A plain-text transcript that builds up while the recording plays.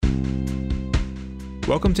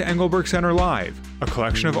Welcome to Engelberg Center Live, a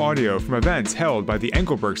collection of audio from events held by the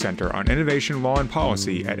Engelberg Center on Innovation, Law, and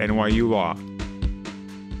Policy at NYU Law.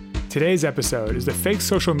 Today's episode is the Fake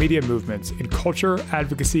Social Media Movements in Culture,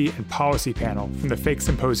 Advocacy, and Policy panel from the Fake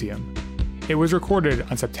Symposium. It was recorded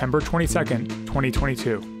on September 22nd,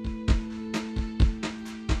 2022.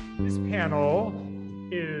 This panel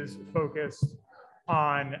is focused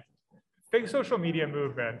on fake social media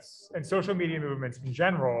movements and social media movements in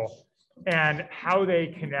general, and how they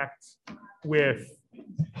connect with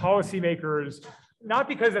policymakers, not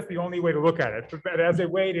because that's the only way to look at it, but as a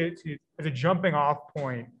way as a jumping off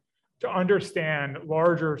point to understand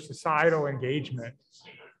larger societal engagement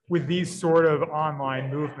with these sort of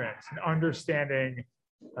online movements and understanding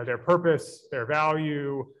their purpose, their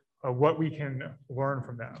value, what we can learn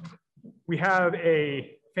from them. We have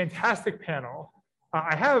a fantastic panel.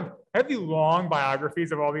 I have the long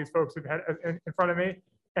biographies of all these folks who've had in front of me.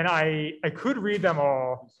 And I could read them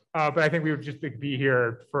all, but I think we would just be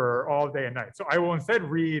here for all day and night. So I will instead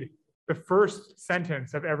read the first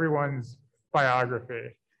sentence of everyone's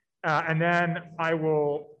biography. And then I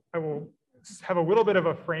will have a little bit of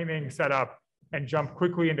a framing set up and jump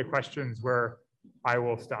quickly into questions where I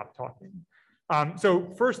will stop talking.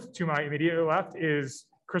 So first, to my immediate left is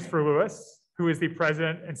Christopher Lewis, who is the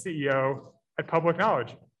president and CEO at Public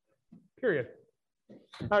Knowledge, period.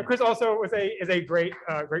 Chris also is a great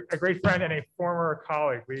friend and a former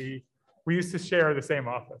colleague. We used to share the same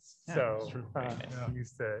office, so we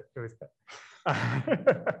used to. It was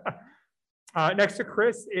next to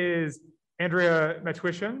Chris is Andrea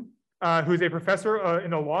Matwishan, who's a professor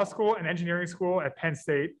in the law school and engineering school at Penn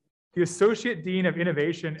State, the associate dean of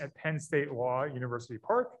innovation at Penn State Law University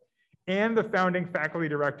Park, and the founding faculty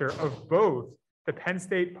director of both the Penn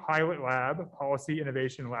State Pilot Lab, Policy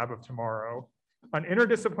Innovation Lab of Tomorrow, an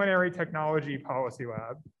interdisciplinary technology policy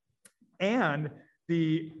lab, and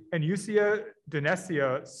the Anusia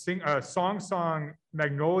Dinesia Song Song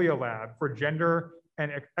Magnolia Lab for Gender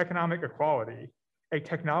and Economic Equality, a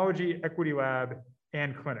technology equity lab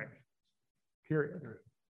and clinic, period.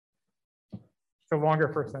 It's a longer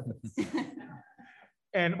first sentence.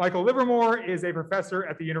 And Michael Livermore is a professor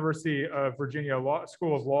at the University of Virginia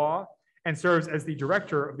School of Law and serves as the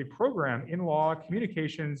director of the program in Law,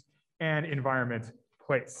 Communications, and Environment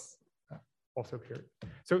Place, also period.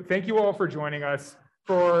 So thank you all for joining us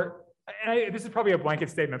this is probably a blanket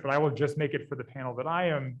statement, but I will just make it for the panel that I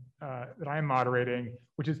am moderating,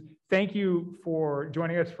 which is thank you for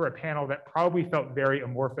joining us for a panel that probably felt very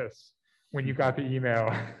amorphous when you got the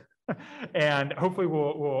email. And hopefully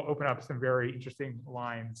we'll open up some very interesting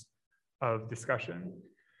lines of discussion.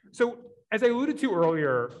 So as I alluded to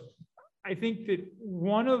earlier, I think that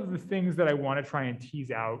one of the things that I want to try and tease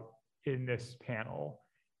out in this panel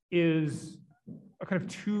is a kind of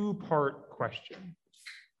two-part question,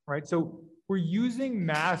 right? So we're using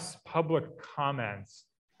mass public comments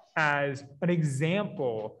as an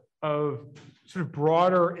example of sort of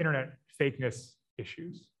broader internet fakeness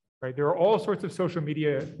issues, right? There are all sorts of social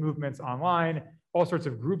media movements online, all sorts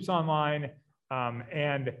of groups online,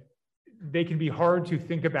 and they can be hard to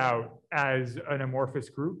think about as an amorphous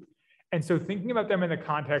group. And so thinking about them in the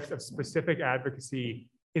context of specific advocacy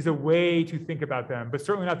is a way to think about them, but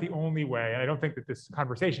certainly not the only way. And I don't think that this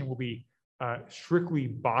conversation will be strictly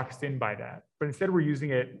boxed in by that, but instead we're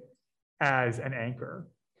using it as an anchor.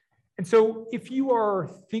 And so if you are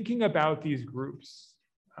thinking about these groups,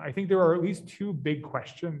 I think there are at least two big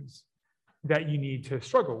questions that you need to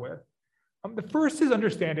struggle with. The first is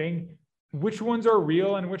understanding which ones are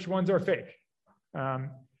real and which ones are fake.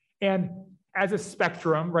 And as a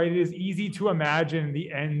spectrum, right, it is easy to imagine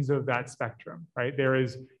the ends of that spectrum, right? There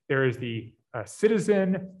is the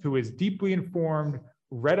citizen who is deeply informed,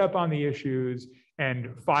 read up on the issues,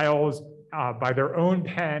 and files by their own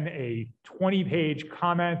pen a 20-page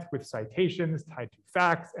comment with citations tied to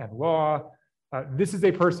facts and law. This is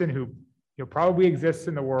a person who probably exists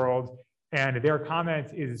in the world, and their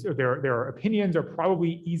comment their opinions are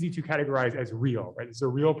probably easy to categorize as real, right? It's a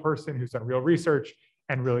real person who's done real research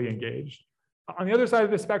and really engaged. On the other side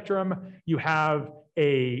of the spectrum, you have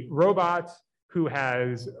a robot who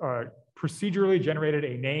has procedurally generated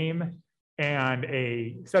a name and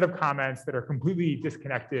a set of comments that are completely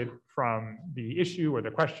disconnected from the issue or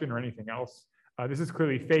the question or anything else. This is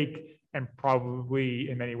clearly fake and probably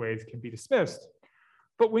in many ways can be dismissed.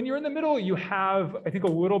 But when you're in the middle, you have, I think,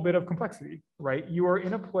 a little bit of complexity, right? You are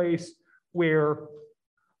in a place where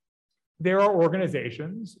there are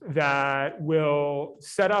organizations that will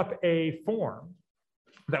set up a form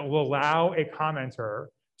that will allow a commenter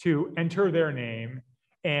to enter their name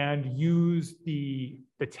and use the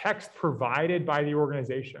text provided by the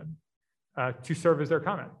organization to serve as their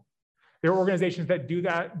comment. There are organizations that do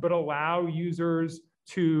that, but allow users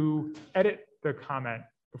to edit the comment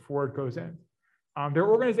before it goes in. There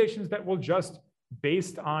are organizations that will just,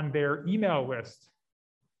 based on their email list,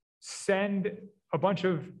 send a bunch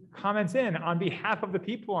of comments in on behalf of the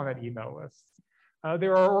people on that email list.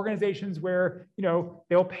 There are organizations where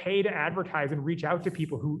they'll pay to advertise and reach out to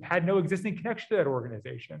people who had no existing connection to that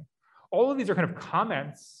organization. All of these are kind of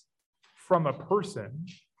comments from a person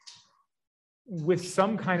with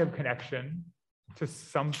some kind of connection to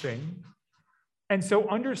something. And so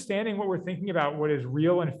understanding what we're thinking about, what is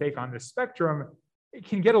real and fake on this spectrum, it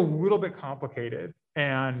can get a little bit complicated,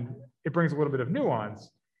 and it brings a little bit of nuance.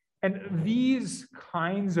 And these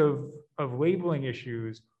kinds of labeling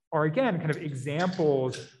issues are, again, kind of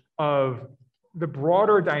examples of the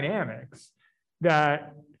broader dynamics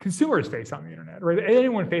that consumers face on the internet, or that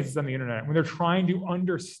anyone faces on the internet when they're trying to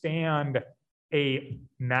understand a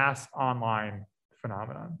mass online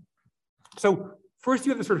phenomenon. So first,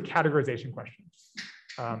 you have the sort of categorization questions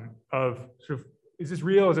of sort of, is this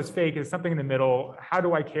real? Is this fake? Is something in the middle? How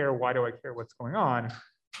do I care? Why do I care? What's going on?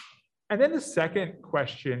 And then the second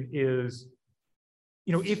question is,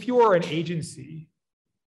 if you are an agency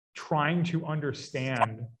trying to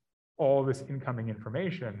understand all this incoming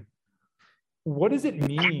information, what does it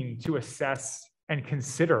mean to assess and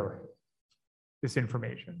consider this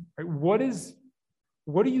information? Right?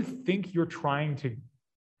 What do you think you're trying to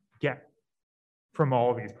get from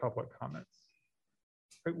all of these public comments?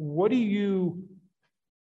 Right? What do you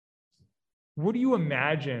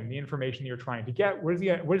imagine the information you're trying to get? What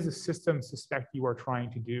does the system suspect you are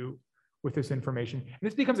trying to do with this information? And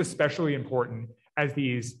this becomes especially important as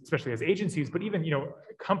these, especially as agencies, but even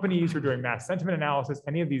companies who are doing mass sentiment analysis,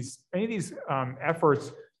 any of these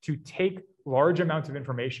efforts to take large amounts of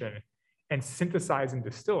information and synthesize and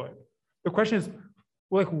distill it. The question is,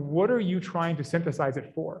 well, what are you trying to synthesize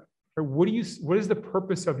it for? Or what is the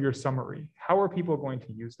purpose of your summary? How are people going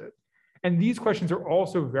to use it? And these questions are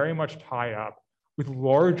also very much tied up with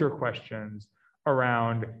larger questions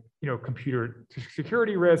around, computer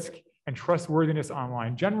security risk and trustworthiness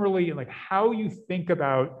online generally, and like how you think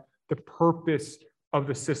about the purpose of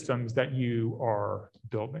the systems that you are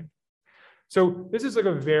building. So this is like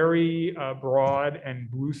a very broad and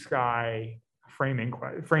blue sky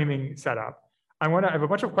framing setup. I have a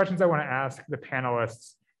bunch of questions I want to ask the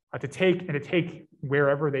panelists to take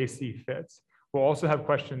wherever they see fits. We'll also have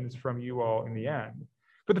questions from you all in the end.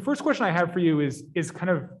 But the first question I have for you is kind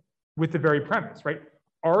of with the very premise, right?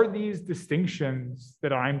 Are these distinctions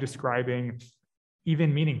that I'm describing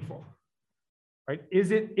even meaningful, right?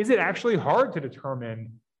 Is it actually hard to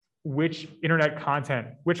determine which internet content,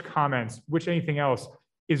 which comments, which anything else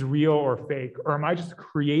is real or fake? Or am I just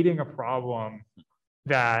creating a problem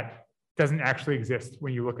that doesn't actually exist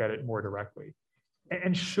when you look at it more directly?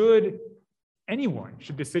 And should anyone,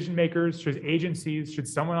 should decision makers, should agencies, should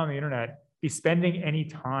someone on the internet be spending any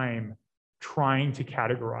time trying to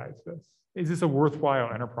categorize this? Is this a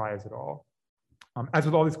worthwhile enterprise at all? As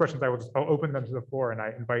with all these questions, I'll open them to the floor, and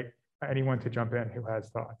I invite anyone to jump in who has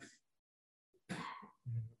thoughts.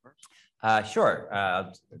 Sure,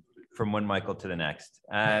 from one Michael to the next.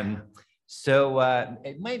 So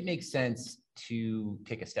it might make sense to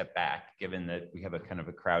take a step back, given that we have a kind of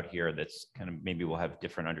a crowd here that's kind of, maybe we'll have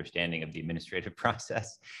different understanding of the administrative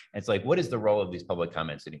process. And it's like, what is the role of these public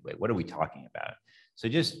comments anyway? What are we talking about? So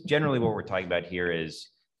just generally what we're talking about here is,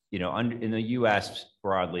 in the US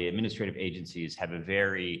broadly, administrative agencies have a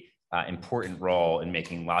very important role in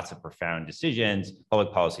making lots of profound decisions,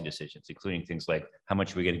 public policy decisions, including things like how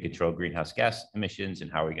much are we going to control greenhouse gas emissions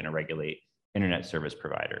and how are we going to regulate internet service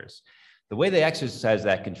providers. The way they exercise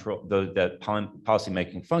that control, the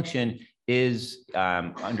policymaking function, is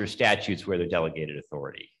under statutes where they're delegated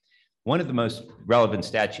authority. One of the most relevant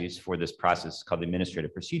statutes for this process is called the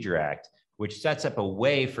Administrative Procedure Act, which sets up a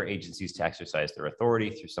way for agencies to exercise their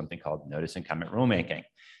authority through something called notice and comment rulemaking.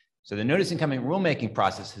 So the notice and comment rulemaking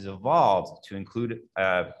process has evolved to include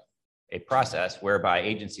a process whereby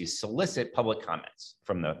agencies solicit public comments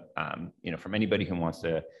from from anybody who wants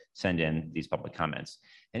to send in these public comments.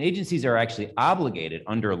 And agencies are actually obligated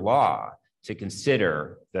under law to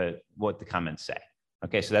consider what the comments say.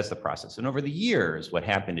 Okay, so that's the process. And over the years, what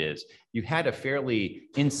happened is you had a fairly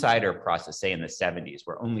insider process, say in the 70s,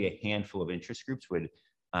 where only a handful of interest groups would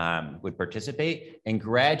participate. And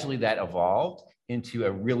gradually that evolved into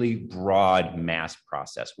a really broad mass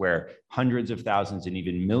process where hundreds of thousands and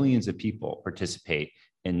even millions of people participate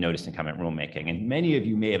in notice and comment rulemaking. And many of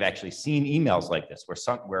you may have actually seen emails like this,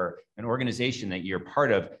 where an organization that you're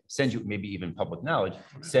part of sends you, maybe even public knowledge,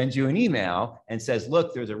 sends you an email and says,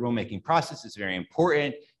 look, there's a rulemaking process, it's very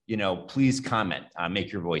important. please comment,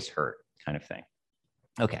 make your voice heard, kind of thing.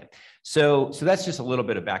 Okay, so that's just a little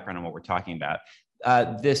bit of background on what we're talking about.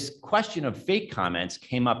 This question of fake comments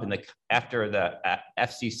came up after the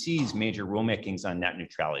FCC's major rulemakings on net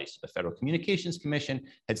neutrality. So the Federal Communications Commission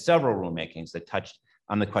had several rulemakings that touched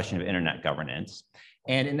on the question of internet governance.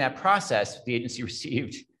 And in that process, the agency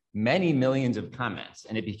received many millions of comments,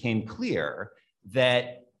 and it became clear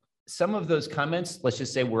that some of those comments, let's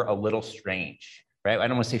just say, were a little strange, right? I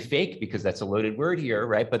don't want to say fake because that's a loaded word here,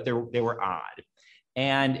 right? But they were odd.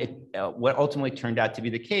 And what ultimately turned out to be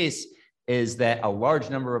the case is that a large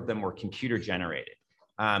number of them were computer generated,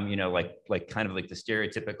 like kind of like the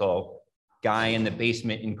stereotypical guy in the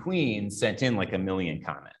basement in Queens sent in like 1 million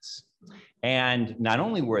comments. And not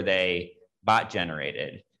only were they bot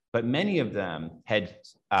generated, but many of them had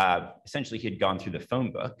essentially he had gone through the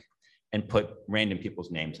phone book and put random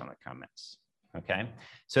people's names on the comments. Okay,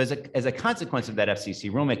 so as a consequence of that FCC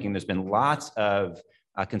rulemaking, there's been lots of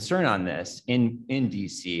concern on this in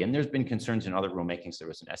DC, and there's been concerns in other rulemakings. There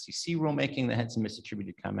was an SEC rulemaking that had some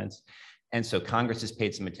misattributed comments, and so Congress has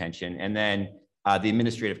paid some attention. And then the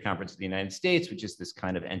Administrative Conference of the United States, which is this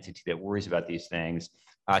kind of entity that worries about these things,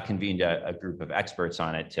 convened a group of experts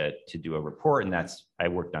on it to do a report, and I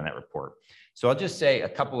worked on that report. So I'll just say a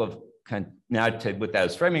couple of with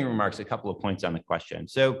those framing remarks, a couple of points on the question.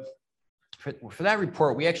 So for that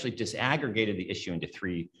report, we actually disaggregated the issue into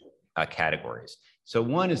 3 categories. So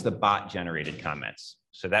one is the bot generated comments.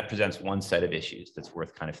 So that presents one set of issues that's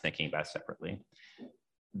worth kind of thinking about separately.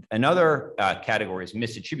 Another category is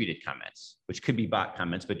misattributed comments, which could be bot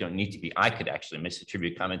comments, but don't need to be. I could actually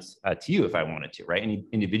misattribute comments to you if I wanted to, right? Any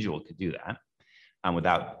individual could do that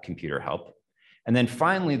without computer help. And then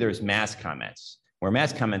finally, there's mass comments, where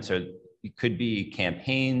mass comments could be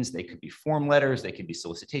campaigns, they could be form letters, they could be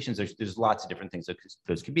solicitations. There's lots of different things that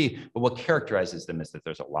those could be, but what characterizes them is that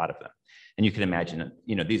there's a lot of them. And you can imagine,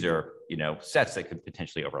 these are, sets that could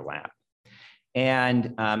potentially overlap.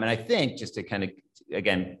 And I think just to kind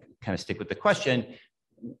of stick with the question,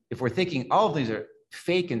 if we're thinking all of these are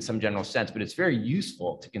fake in some general sense, but it's very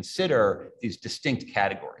useful to consider these distinct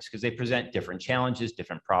categories because they present different challenges,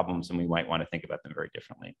 different problems, and we might want to think about them very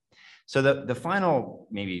differently. So the final,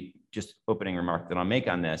 maybe just opening remark that I'll make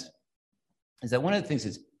on this is that one of the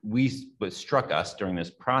things that struck us during this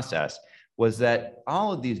process was that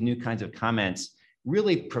all of these new kinds of comments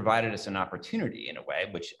really provided us an opportunity in a way,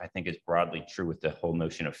 which I think is broadly true with the whole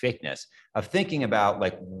notion of fakeness, of thinking about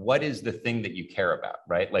like, what is the thing that you care about,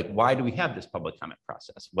 right? Like, why do we have this public comment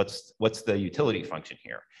process? What's the utility function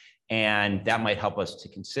here? And that might help us to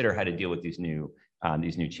consider how to deal with these new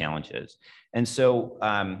challenges. And so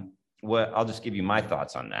I'll just give you my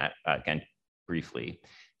thoughts on that, again, briefly.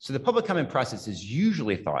 So the public comment process is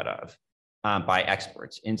usually thought of by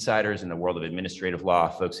experts, insiders in the world of administrative law,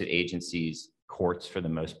 folks at agencies, courts for the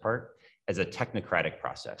most part, as a technocratic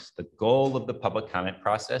process. The goal of the public comment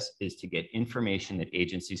process is to get information that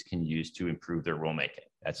agencies can use to improve their rulemaking.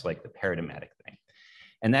 That's like the paradigmatic thing.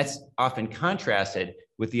 And that's often contrasted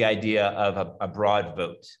with the idea of a broad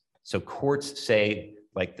vote. So courts say,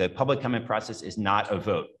 like, the public comment process is not a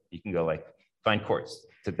vote. You can go find courts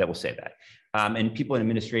that will say that. And people in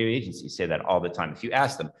administrative agencies say that all the time. If you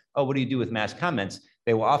ask them, oh, what do you do with mass comments?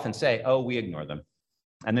 They will often say, oh, we ignore them.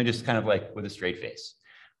 And they're just kind of like with a straight face.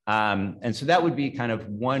 And so that would be kind of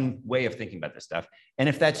one way of thinking about this stuff. And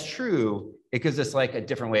if that's true, it gives us like a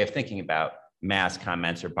different way of thinking about mass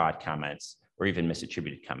comments or bot comments or even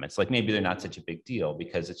misattributed comments. Like maybe they're not such a big deal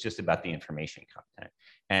because it's just about the information content.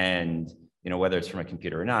 And whether it's from a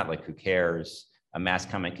computer or not, like who cares? A mass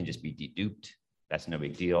comment can just be deduped. That's no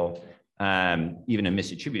big deal. Even a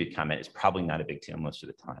misattributed comment is probably not a big deal most of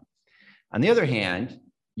the time. On the other hand,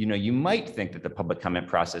 you might think that the public comment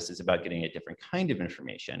process is about getting a different kind of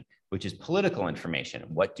information, which is political information.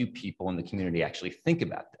 What do people in the community actually think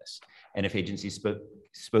about this? And if agencies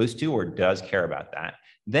supposed to or does care about that,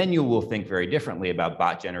 then you will think very differently about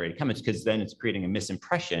bot-generated comments because then it's creating a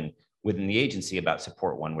misimpression within the agency about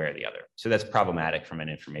support one way or the other. So that's problematic from an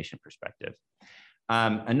information perspective.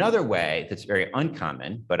 Another way that's very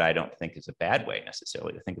uncommon, but I don't think is a bad way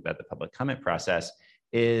necessarily to think about the public comment process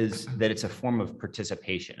is that it's a form of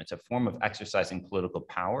participation. It's a form of exercising political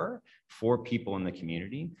power for people in the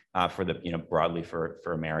community, broadly for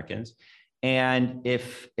Americans. And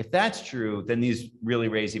if that's true, then these really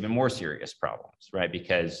raise even more serious problems, right?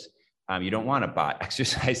 Because you don't want a bot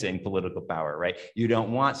exercising political power, right? You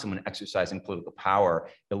don't want someone exercising political power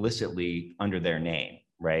illicitly under their name,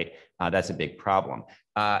 right? That's a big problem.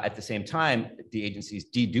 At the same time, the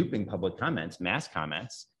agency's deduping public comments, mass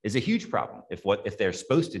comments, is a huge problem. If they're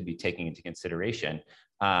supposed to be taking into consideration,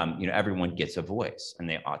 everyone gets a voice and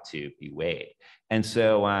they ought to be weighed. And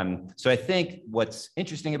so, so I think what's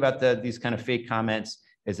interesting about these kind of fake comments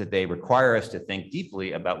is that they require us to think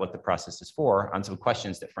deeply about what the process is for on some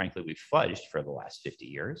questions that frankly we've fudged for the last 50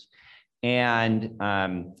 years. And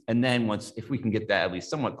then if we can get that at least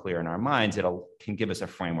somewhat clear in our minds, can give us a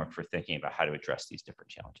framework for thinking about how to address these different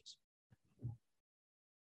challenges.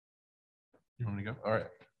 You want me to go? All right.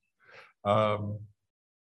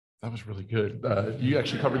 That was really good. You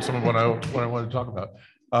actually covered some of what I wanted to talk about.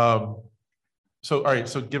 All right.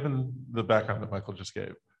 So given the background that Michael just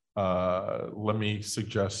gave, let me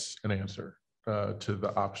suggest an answer to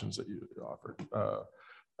the options that you offered.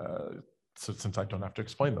 So since I don't have to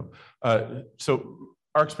explain them. So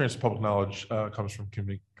our experience with public knowledge comes from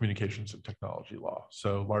communications and technology law.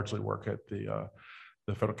 So largely work at the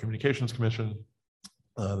Federal Communications Commission,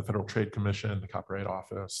 the Federal Trade Commission, the Copyright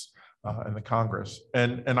Office, and the Congress.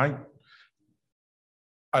 And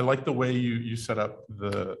I like the way you set up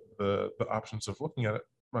the options of looking at it,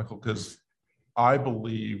 Michael, because I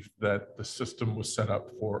believe that the system was set up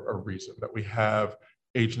for a reason, that we have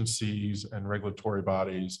agencies and regulatory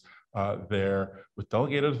bodies there with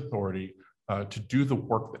delegated authority to do the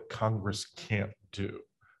work that Congress can't do.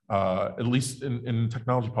 At least in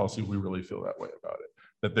technology policy, we really feel that way about it,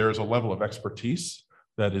 that there is a level of expertise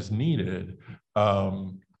that is needed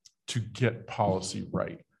to get policy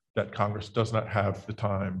right, that Congress does not have the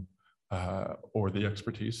time or the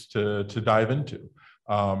expertise to dive into.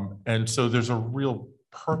 And so there's a real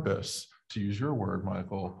purpose, to use your word,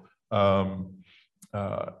 Michael,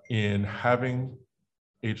 in having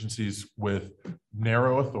agencies with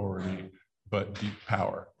narrow authority but deep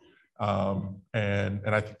power. And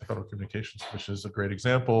I think the Federal Communications Commission is a great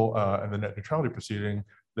example, and the net neutrality proceeding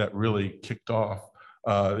that really kicked off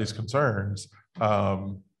these concerns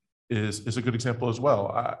is a good example as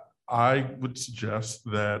well. I would suggest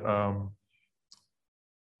that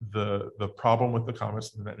the problem with the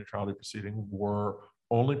comments in the net neutrality proceeding were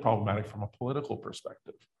only problematic from a political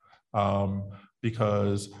perspective,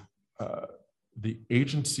 because the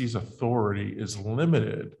agency's authority is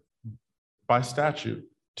limited by statute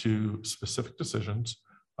to specific decisions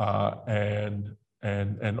and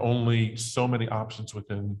only so many options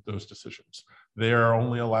within those decisions. They are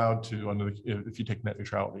only allowed to, if you take net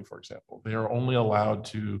neutrality, for example, they are only allowed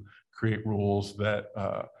to create rules that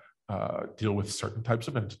deal with certain types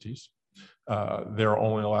of entities. They're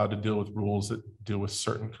only allowed to deal with rules that deal with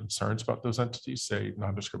certain concerns about those entities, say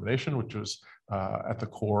non-discrimination, which was at the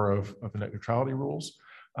core of the net neutrality rules.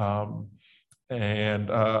 And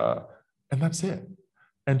that's it.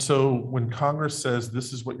 And so when Congress says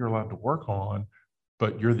this is what you're allowed to work on,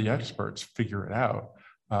 but you're the experts, figure it out,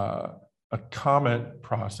 a comment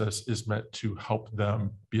process is meant to help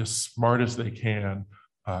them be as smart as they can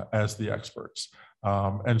as the experts.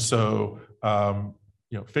 And so,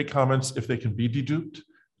 fake comments, if they can be deduped,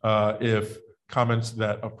 if comments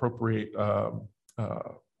that appropriate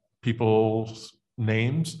people's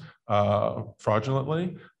names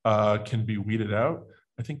fraudulently can be weeded out,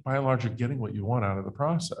 I think by and large you're getting what you want out of the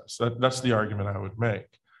process. That's the argument I would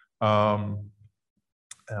make.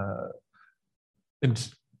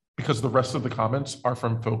 And because the rest of the comments are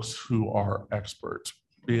from folks who are experts,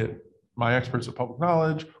 be it my experts at public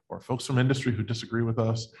knowledge or folks from industry who disagree with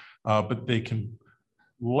us, but they can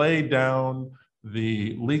lay down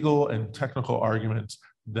the legal and technical arguments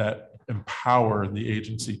that empower the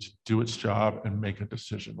agency to do its job and make a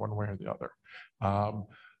decision one way or the other.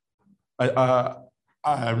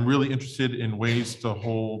 I'm really interested in ways to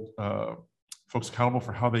hold folks accountable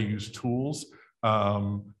for how they use tools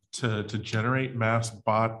to generate mass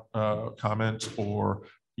bot comments or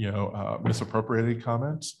misappropriated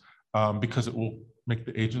comments, because it will make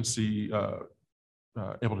the agency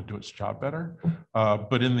able to do its job better.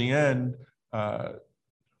 But in the end,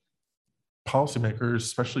 policymakers,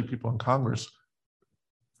 especially people in Congress,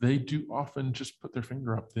 they do often just put their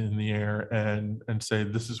finger up in the air and say,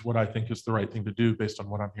 this is what I think is the right thing to do based on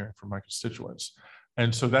what I'm hearing from my constituents.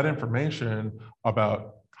 And so that information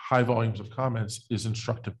about high volumes of comments is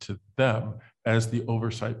instructive to them as the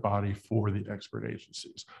oversight body for the expert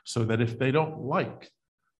agencies, so that if they don't like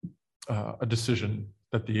a decision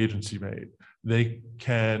that the agency made, they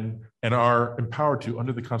can and are empowered to,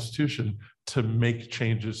 under the Constitution, to make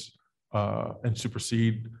changes and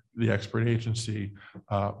supersede the expert agency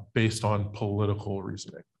based on political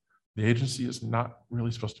reasoning. The agency is not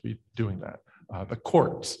really supposed to be doing that. The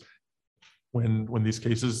courts, when these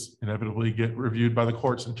cases inevitably get reviewed by the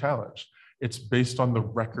courts and challenged, it's based on the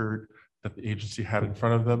record that the agency had in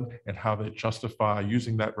front of them and how they justify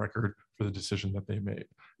using that record for the decision that they made.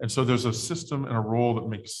 And so there's a system and a role that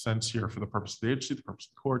makes sense here for the purpose of the agency, the purpose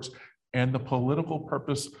of the courts, and the political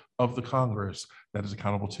purpose of the Congress that is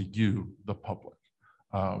accountable to you, the public.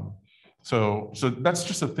 So that's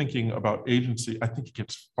just a thinking about agency. I think it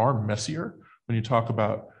gets far messier when you talk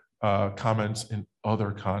about comments in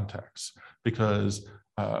other contexts, because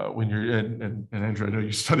when you're in, and Andrew, I know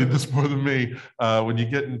you studied this more than me, when you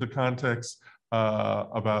get into context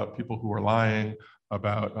about people who are lying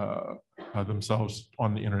about themselves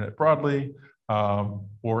on the internet broadly,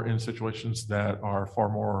 or in situations that are far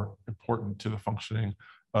more important to the functioning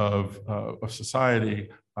of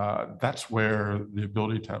society, that's where the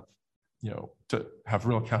ability to have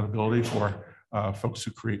real accountability for folks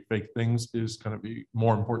who create fake things is going to be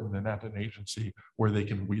more important than at an agency where they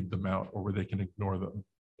can weed them out or where they can ignore them.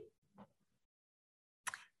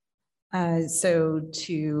 So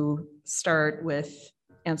to start with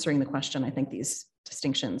answering the question, I think these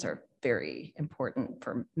distinctions are very important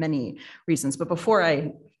for many reasons. But before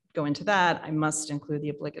I go into that, I must include the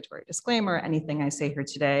obligatory disclaimer. Anything I say here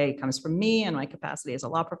today comes from me and my capacity as a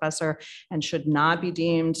law professor and should not be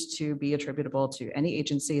deemed to be attributable to any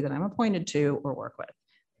agency that I'm appointed to or work with.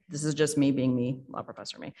 This is just me being me, law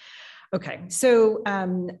professor me. Okay, so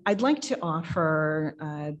I'd like to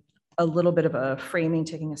offer a little bit of a framing,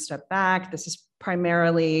 taking a step back. This is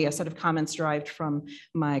primarily a set of comments derived from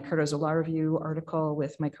my Cardozo Law Review article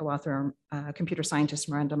with my co-author, computer scientist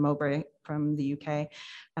Miranda Mowbray from the UK.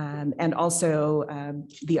 And also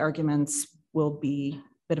the arguments will be a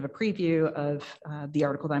bit of a preview of the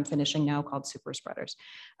article that I'm finishing now called Super Spreaders.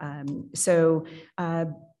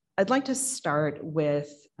 I'd like to start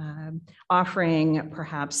with offering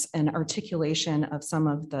perhaps an articulation of some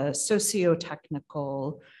of the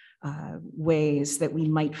socio-technical ways that we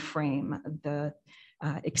might frame the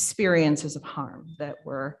experiences of harm that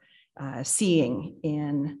we're seeing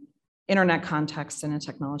in internet contexts and in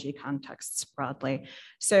technology contexts broadly.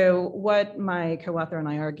 So what my co-author and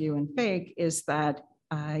I argue in FAKE is that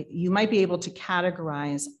you might be able to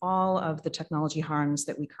categorize all of the technology harms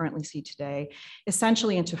that we currently see today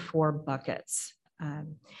essentially into 4 buckets.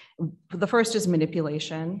 The first is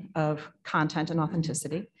manipulation of content and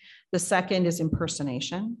authenticity. The second is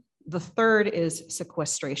impersonation. The third is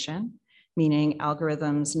sequestration, meaning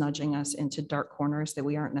algorithms nudging us into dark corners that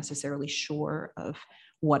we aren't necessarily sure of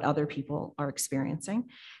what other people are experiencing.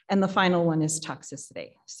 And the final one is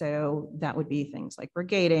toxicity. So that would be things like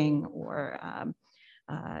brigading or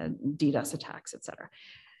DDoS attacks, et cetera.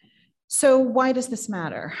 So why does this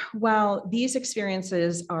matter? Well, these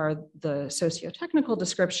experiences are the socio-technical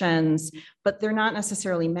descriptions, but they're not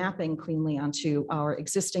necessarily mapping cleanly onto our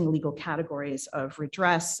existing legal categories of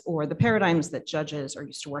redress or the paradigms that judges are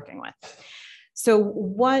used to working with. So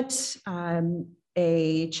what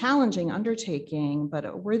a challenging undertaking, but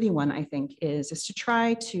a worthy one, I think, is to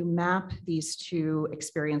try to map these 2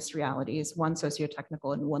 experienced realities, one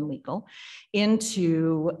socio-technical and one legal,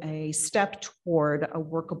 into a step toward a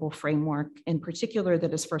workable framework, in particular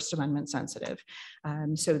that is First Amendment sensitive,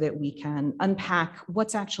 so that we can unpack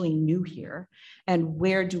what's actually new here and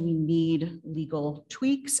where do we need legal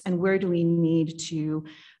tweaks and where do we need to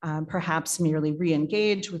perhaps merely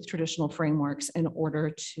re-engage with traditional frameworks in order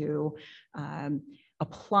to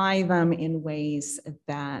apply them in ways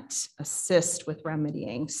that assist with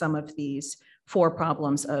remedying some of these 4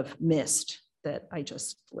 problems of MIST that I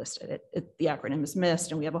just listed. The acronym is MIST,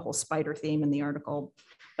 and we have a whole spider theme in the article,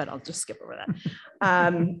 but I'll just skip over that.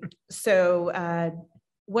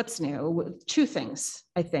 What's new? 2 things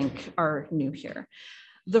I think are new here.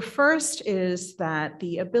 The first is that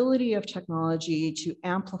the ability of technology to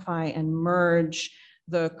amplify and merge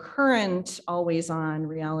the current always-on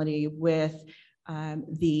reality with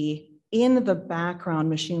the in the background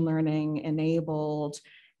machine learning enabled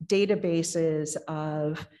databases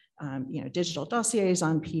of digital dossiers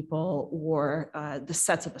on people or the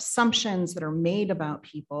sets of assumptions that are made about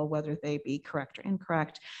people, whether they be correct or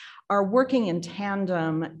incorrect, are working in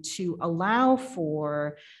tandem to allow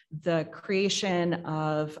for the creation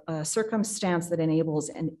of a circumstance that enables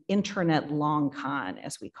an internet long con,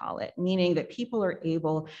 as we call it, meaning that people are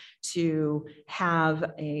able to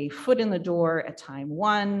have a foot in the door at time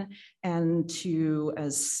 1 and to,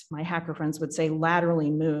 as my hacker friends would say, laterally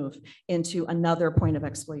move into another point of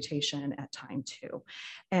exploitation at time 2.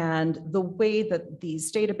 And the way that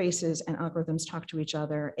these databases and algorithms talk to each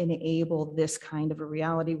other enable this kind of a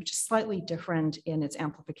reality, which is slightly different in its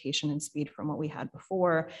amplification and speed from what we had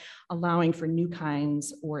before, allowing for new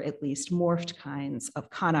kinds, or at least morphed kinds,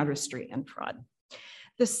 of con artistry and fraud.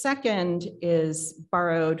 The second is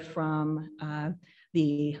borrowed from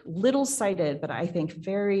the little cited, but I think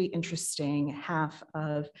very interesting half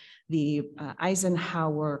of the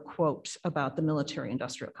Eisenhower quote about the military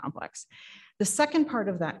industrial complex. The second part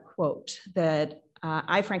of that quote that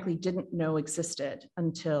I frankly didn't know existed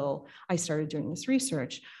until I started doing this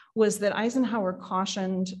research was that Eisenhower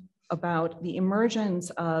cautioned about the emergence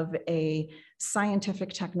of a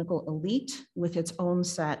scientific technical elite with its own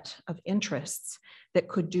set of interests that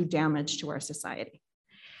could do damage to our society.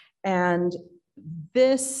 And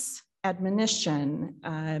this admonition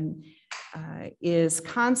is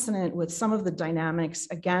consonant with some of the dynamics,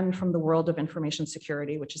 again, from the world of information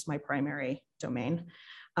security, which is my primary domain.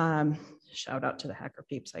 Shout out to the hacker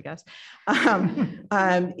peeps, I guess.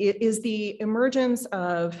 It is the emergence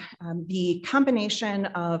of the combination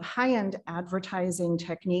of high-end advertising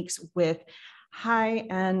techniques with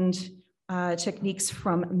high-end techniques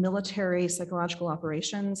from military psychological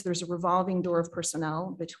operations. There's a revolving door of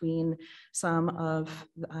personnel between some of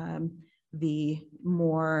the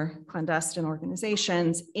more clandestine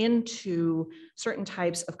organizations into certain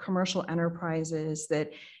types of commercial enterprises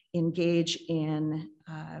that engage in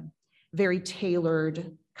very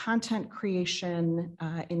tailored content creation,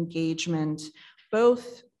 engagement,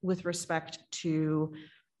 both with respect to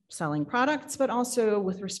selling products, but also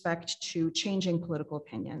with respect to changing political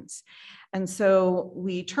opinions. And so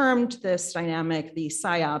we termed this dynamic the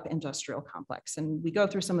PSYOP industrial complex. And we go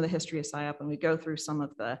through some of the history of PSYOP, and we go through some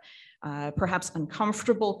of the perhaps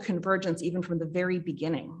uncomfortable convergence, even from the very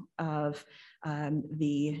beginning of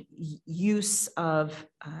the use of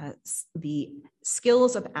the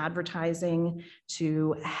skills of advertising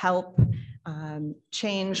to help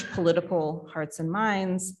change political hearts and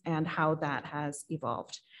minds, and how that has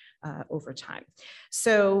evolved over time.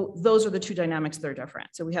 So those are the two dynamics that are different.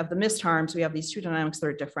 So we have the missed harms, we have these two dynamics that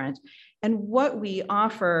are different. And what we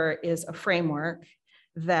offer is a framework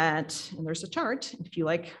that, and there's a chart, if you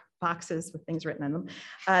like boxes with things written in them,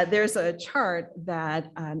 there's a chart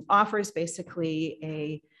that offers basically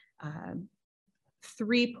a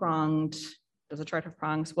three-pronged, does a chart have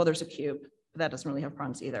prongs? Well, there's a cube, but that doesn't really have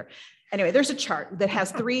prongs either. Anyway, there's a chart that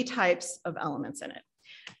has three types of elements in it.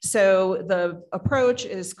 So the approach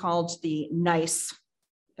is called the NICE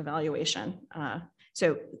evaluation.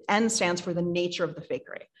 So N stands for the nature of the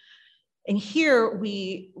fakery. And here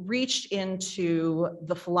we reached into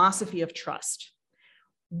the philosophy of trust.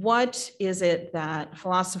 What is it that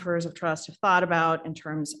philosophers of trust have thought about in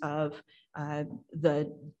terms of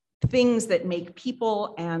the things that make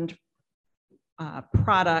people and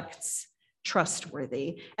products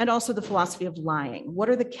trustworthy, and also the philosophy of lying? What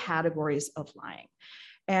are the categories of lying?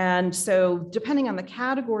 And so depending on the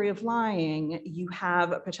category of lying, you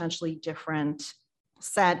have a potentially different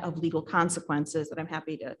set of legal consequences that I'm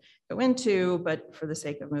happy to go into, but for the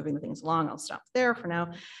sake of moving the things along, I'll stop there for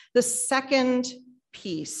now. The second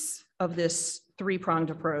piece of this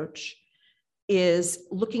three-pronged approach is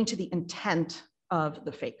looking to the intent of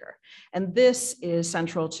the faker. And this is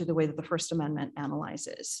central to the way that the First Amendment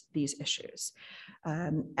analyzes these issues.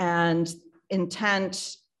 And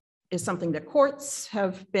intent is something that courts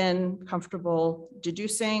have been comfortable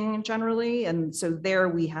deducing generally. And so there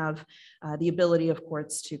we have the ability of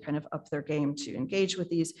courts to kind of up their game to engage with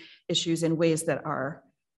these issues in ways that are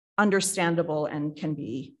understandable and can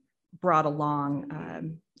be brought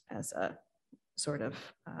along as a sort of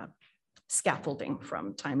scaffolding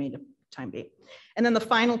from time A to time B. And then the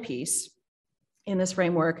final piece in this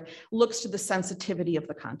framework looks to the sensitivity of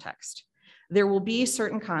the context. There will be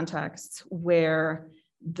certain contexts where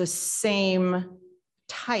the same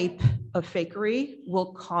type of fakery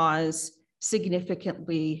will cause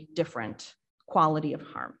significantly different quality of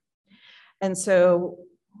harm. And so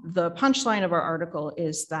the punchline of our article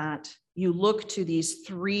is that you look to these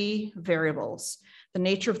three variables: the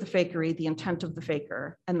nature of the fakery, the intent of the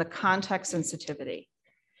faker, and the context sensitivity,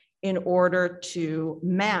 in order to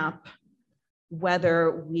map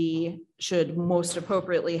whether we should most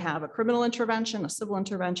appropriately have a criminal intervention, a civil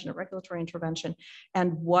intervention, a regulatory intervention,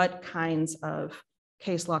 and what kinds of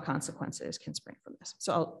case law consequences can spring from this.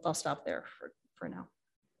 So I'll stop there for now.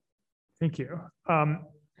 Thank you.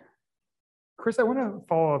 Chris, I want to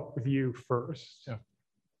follow up with you first. Yeah.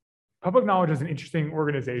 Public Knowledge is an interesting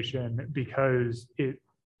organization because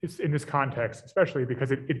it's in this context, especially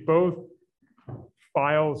because it both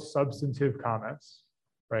files substantive comments,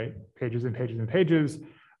 right? Pages and pages and pages.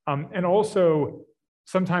 And also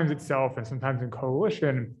sometimes itself and sometimes in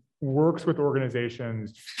coalition works with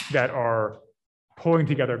organizations that are pulling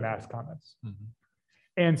together mass comments. Mm-hmm.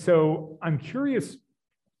 And so I'm curious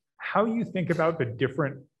how you think about the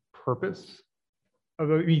different purpose of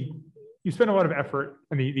you spend a lot of effort,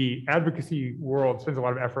 and the advocacy world spends a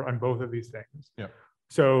lot of effort on both of these things. Yeah.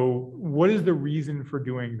 So what is the reason for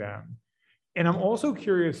doing them? And I'm also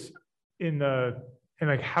curious how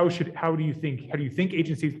do you think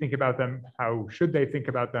agencies think about them? How should they think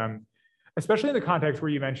about them? Especially in the context where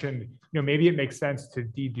you mentioned, maybe it makes sense to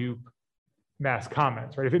dedupe mass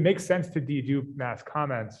comments, right? If it makes sense to dedupe mass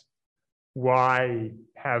comments, why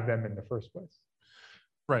have them in the first place?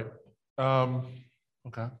 Right. Okay.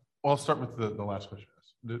 Well, I'll start with the last question.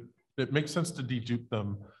 It makes sense to dedupe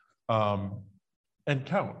them and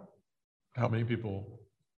count how many people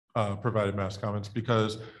provided mass comments,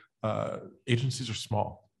 because agencies are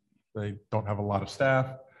small. They don't have a lot of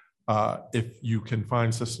staff. If you can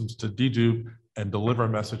find systems to dedupe and deliver a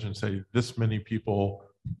message and say this many people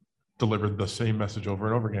delivered the same message over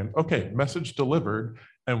and over again, okay, message delivered,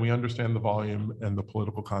 and we understand the volume and the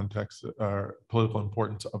political context, political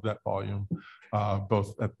importance of that volume,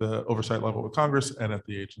 both at the oversight level of Congress and at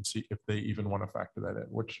the agency, if they even want to factor that in,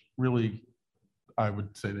 which really I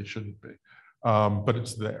would say they shouldn't be, but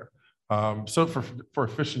it's there. So for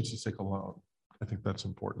efficiency's sake alone, I think that's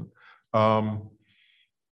important.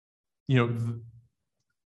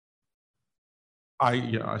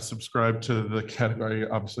 I subscribe to the category,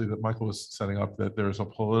 obviously, that Michael was setting up, that there's a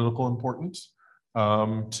political importance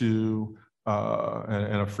to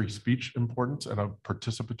and a free speech importance and a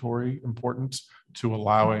participatory importance to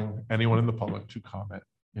allowing anyone in the public to comment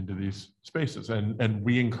into these spaces, and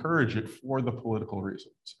we encourage it for the political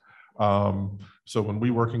reasons. So when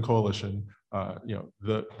we work in coalition,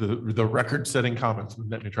 the record-setting comments in the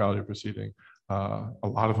net neutrality proceeding, a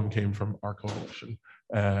lot of them came from our coalition,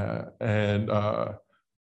 and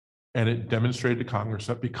it demonstrated to Congress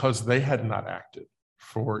that because they had not acted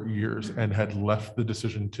for years and had left the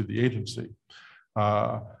decision to the agency,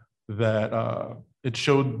 that it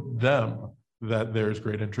showed them that there's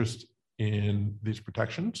great interest in these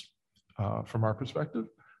protections from our perspective,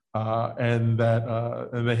 and that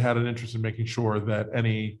they had an interest in making sure that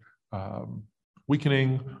any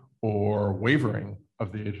weakening or wavering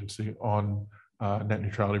of the agency on net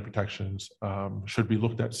neutrality protections should be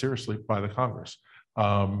looked at seriously by the Congress.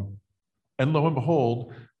 And lo and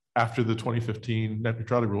behold, after the 2015 net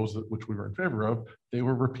neutrality rules, which we were in favor of, they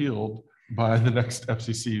were repealed by the next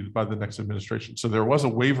FCC, by the next administration. So there was a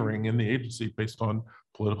wavering in the agency based on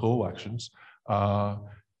political elections.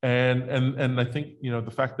 And I think,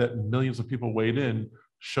 the fact that millions of people weighed in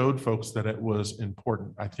showed folks that it was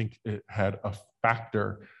important. I think it had a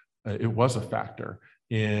factor, it was a factor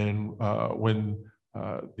in when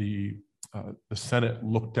the Senate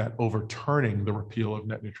looked at overturning the repeal of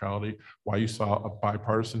net neutrality, why you saw a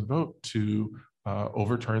bipartisan vote to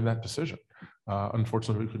overturn that decision.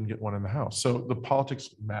 Unfortunately, we couldn't get one in the House. So the politics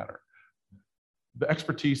matter. The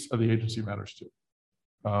expertise of the agency matters too.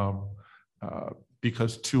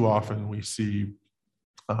 Because too often we see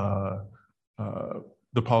the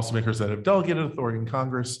policymakers that have delegated authority in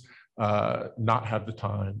Congress not have the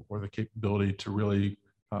time or the capability to really,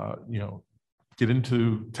 get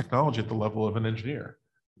into technology at the level of an engineer.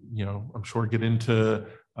 I'm sure get into,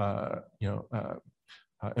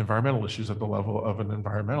 environmental issues at the level of an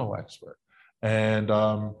environmental expert.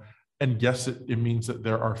 And yes, it means that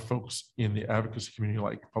there are folks in the advocacy community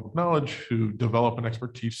like Public Knowledge who develop an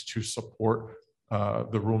expertise to support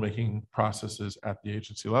the rulemaking processes at the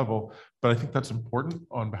agency level. But I think that's important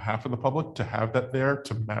on behalf of the public to have that there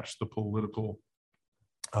to match the political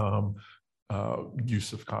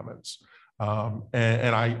use of comments.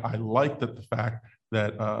 And I like that the fact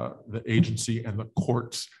that the agency and the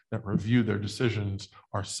courts that review their decisions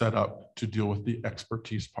are set up to deal with the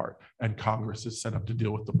expertise part, and Congress is set up to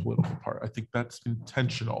deal with the political part. I think that's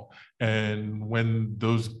intentional. And when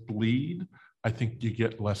those bleed, I think you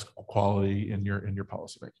get less quality in your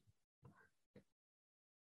policymaking.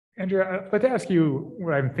 Andrea, I'd like to ask you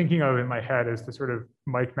what I'm thinking of in my head is the sort of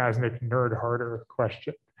Mike Masnick nerd harder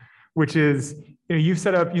question, which is, you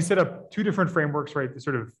set up two different frameworks, right? The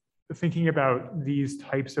sort of thinking about these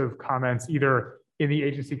types of comments, either in the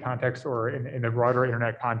agency context or in the broader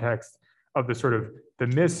internet context of the sort of the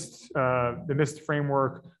MIST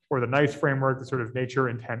framework or the NICE framework, the sort of nature,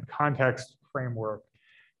 intent, context framework.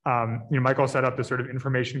 Michael set up the sort of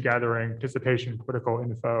information gathering, participation, political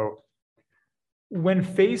info. When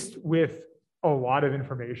faced with a lot of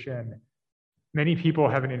information, many people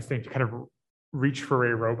have an instinct to kind of reach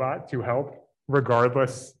for a robot to help,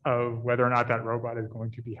 regardless of whether or not that robot is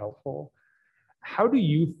going to be helpful. How do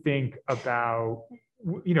you think about,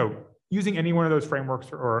 using any one of those frameworks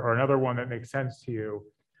or another one that makes sense to you,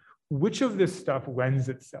 which of this stuff lends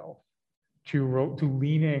itself to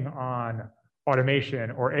leaning on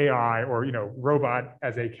automation or AI or robot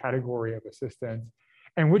as a category of assistance,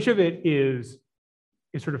 and which of it is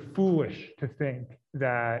sort of foolish to think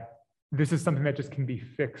that this is something that just can be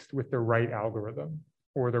fixed with the right algorithm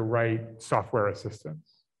or the right software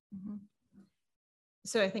assistance? Mhm.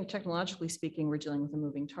 So I think technologically speaking, we're dealing with a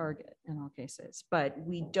moving target in all cases, but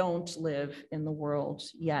we don't live in the world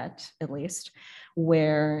yet, at least,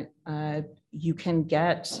 where you can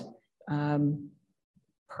get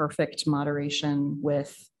perfect moderation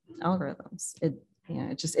with algorithms.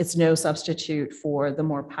 It's no substitute for the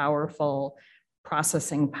more powerful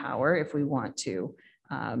processing power if we want to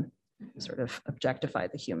sort of objectify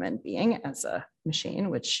the human being as a machine,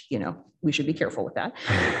 which, we should be careful with that.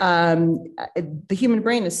 The human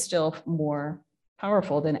brain is still more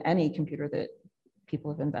powerful than any computer that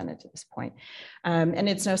people have invented to this point. And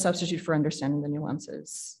it's no substitute for understanding the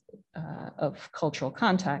nuances of cultural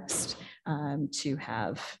context to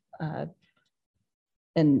have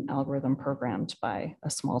an algorithm programmed by a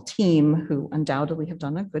small team who undoubtedly have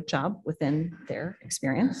done a good job within their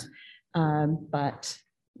experience. But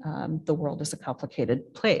the world is a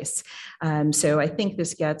complicated place. So I think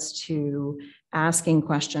this gets to asking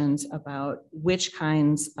questions about which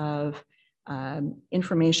kinds of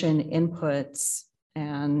information inputs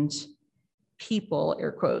and people,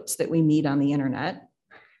 air quotes, that we meet on the internet,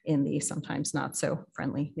 in the sometimes not so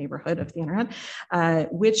friendly neighborhood of the internet,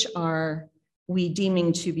 which are we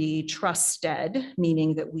deeming to be trusted,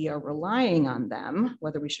 meaning that we are relying on them,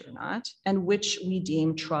 whether we should or not, and which we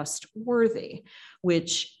deem trustworthy,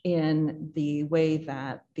 which in the way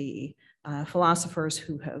that the philosophers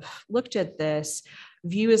who have looked at this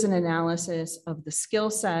view as an analysis of the skill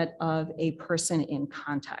set of a person in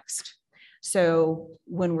context. So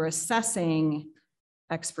when we're assessing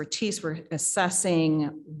expertise, we're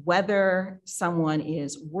assessing whether someone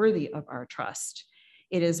is worthy of our trust.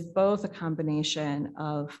 It is both a combination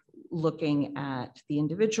of looking at the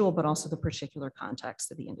individual, but also the particular context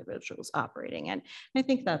that the individual is operating in. And I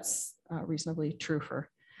think that's reasonably true for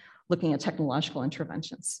looking at technological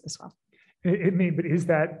interventions as well. But is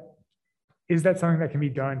that something that can be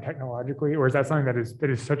done technologically, or is that something that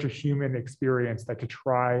is such a human experience that to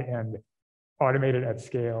try and automate it at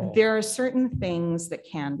scale? There are certain things that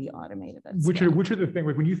can be automated at scale. Which are the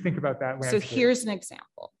things, when you think about that landscape? So here's an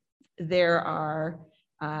example. There are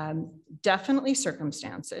definitely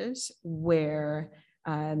circumstances where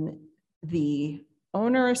the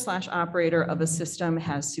owner / operator of a system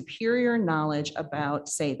has superior knowledge about,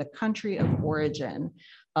 say, the country of origin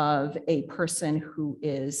of a person who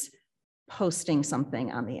is posting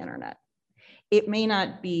something on the internet. It may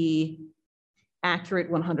not be accurate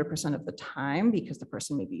 100% of the time because the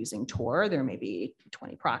person may be using Tor, there may be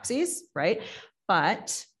 20 proxies, right?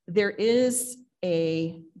 But there is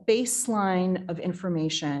a baseline of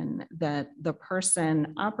information that the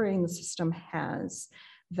person operating the system has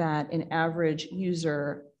that an average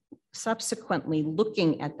user subsequently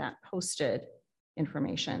looking at that posted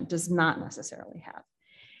information does not necessarily have.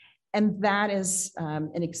 And that is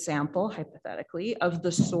an example, hypothetically, of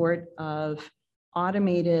the sort of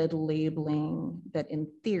automated labeling that in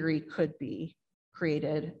theory could be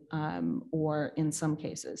created or in some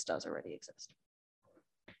cases does already exist.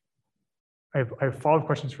 I have follow-up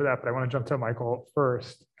questions for that, but I want to jump to Michael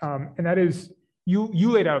first. And that is,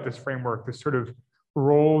 you laid out this framework, this sort of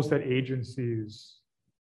roles that agencies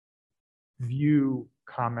view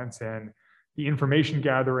comments in, the information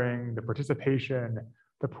gathering, the participation,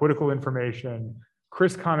 the political information.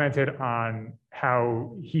 Chris commented on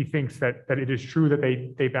how he thinks that it is true that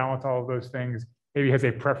they balance all of those things, maybe has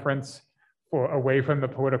a preference for away from the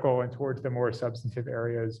political and towards the more substantive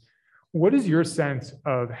areas. What is your sense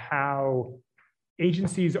of how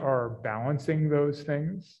agencies are balancing those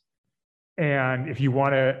things? And if you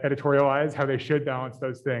want to editorialize how they should balance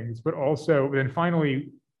those things, but also then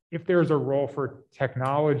finally, if there's a role for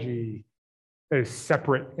technology that is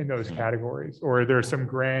separate in those categories, or there's some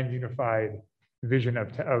grand unified vision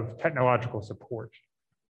of technological support.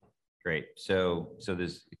 Great. So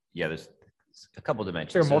there's a couple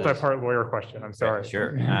dimensions. It's a multi-part lawyer question. I'm sorry.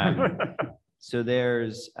 Sure. So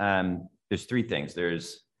there's three things.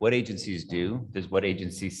 There's what agencies do. There's what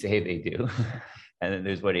agencies say they do, and then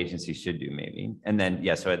there's what agencies should do, maybe. And then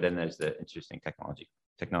so then there's the interesting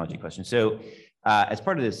technology question. So as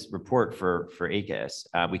part of this report for ACUS,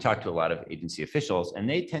 we talked to a lot of agency officials, and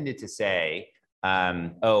they tended to say,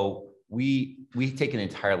 we take an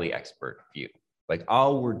entirely expert view. Like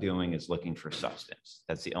all we're doing is looking for substance.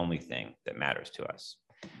 That's the only thing that matters to us.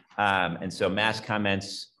 And so mass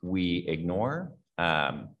comments we ignore,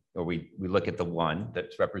 or we look at the one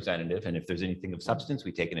that's representative. And if there's anything of substance,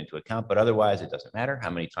 we take it into account. But otherwise, it doesn't matter how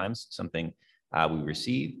many times something we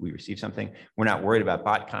receive something. We're not worried about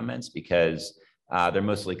bot comments because they're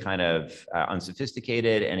mostly kind of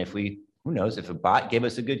unsophisticated. And who knows, if a bot gave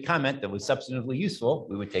us a good comment that was substantively useful,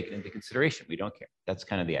 we would take it into consideration. We don't care. That's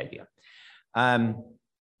kind of the idea.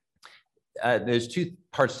 There's two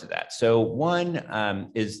parts to that. So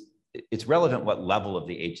one is it's relevant what level of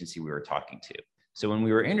the agency we were talking to. So when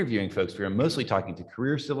we were interviewing folks, we were mostly talking to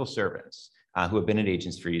career civil servants who have been at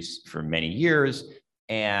agencies for many years.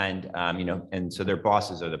 And, and so their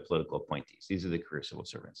bosses are the political appointees. These are the career civil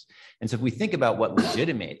servants. And so if we think about what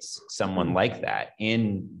legitimates someone like that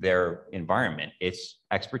in their environment, it's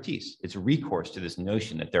expertise. It's recourse to this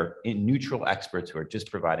notion that they're neutral experts who are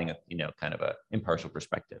just providing a, kind of a impartial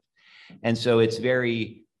perspective. And so it's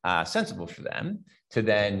very sensible for them to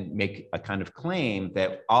then make a kind of claim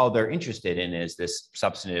that all they're interested in is this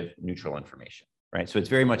substantive neutral information, right? So it's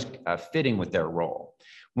very much fitting with their role.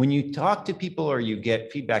 When you talk to people or you get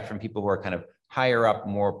feedback from people who are kind of higher up,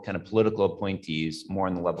 more kind of political appointees, more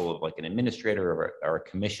on the level of like an administrator or a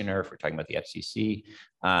commissioner, if we're talking about the FCC,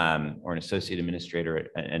 or an associate administrator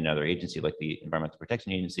at another agency like the Environmental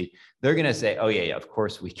Protection Agency, they're going to say, oh yeah, of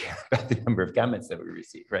course we care about the number of comments that we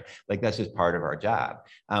receive, right? Like that's just part of our job.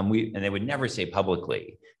 And they would never say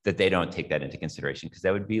publicly that they don't take that into consideration, because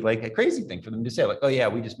that would be like a crazy thing for them to say, like, oh yeah,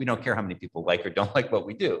 we don't care how many people like or don't like what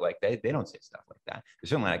we do. Like they don't say stuff like that. They're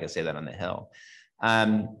certainly not going to say that on the Hill.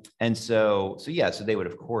 And so they would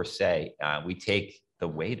of course say, we take the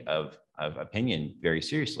weight of opinion very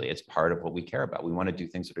seriously. It's part of what we care about. We want to do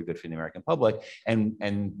things that are good for the American public.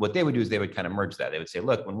 And what they would do is they would kind of merge that. They would say,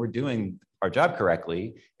 look, when we're doing our job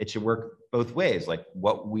correctly, it should work both ways. Like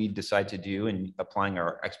what we decide to do and applying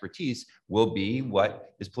our expertise will be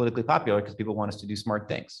what is politically popular because people want us to do smart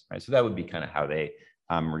things, right? So that would be kind of how they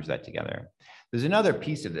merge that together. There's another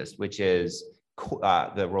piece of this, which is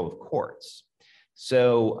the role of courts.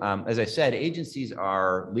 So as I said, agencies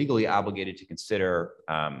are legally obligated to consider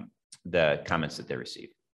the comments that they receive.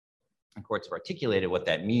 And courts have articulated what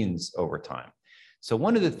that means over time. So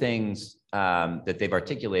one of the things that they've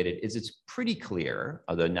articulated is it's pretty clear,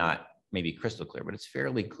 although not maybe crystal clear, but it's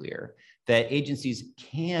fairly clear that agencies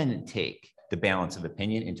can take the balance of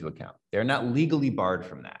opinion into account. They're not legally barred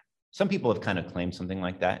from that. Some people have kind of claimed something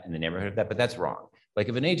like that in the neighborhood of that, but that's wrong. Like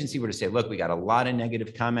if an agency were to say, look, we got a lot of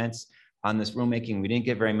negative comments on this rulemaking, we didn't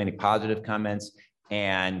get very many positive comments.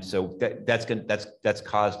 And so that's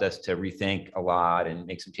caused us to rethink a lot and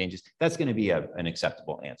make some changes. That's going to be an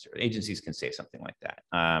acceptable answer. Agencies can say something like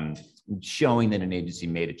that. Showing that an agency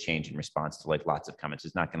made a change in response to like lots of comments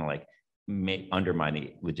is not going to like undermine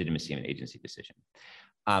the legitimacy of an agency decision.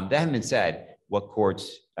 That having been said, what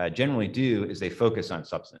courts generally do is they focus on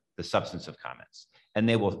the substance of comments. And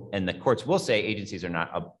the courts will say agencies are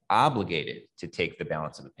not obligated to take the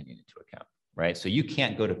balance of opinion into account, right? So you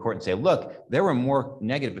can't go to court and say, look, there were more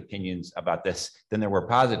negative opinions about this than there were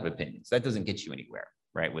positive opinions. That doesn't get you anywhere,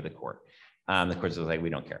 right, with the court. The courts are like, we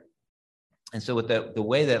don't care. And so with the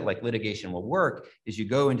way that like litigation will work is you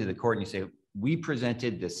go into the court and you say, we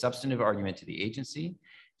presented this substantive argument to the agency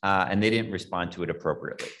and they didn't respond to it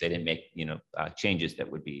appropriately. They didn't make changes that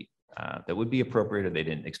would be appropriate, or they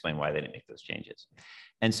didn't explain why they didn't make those changes.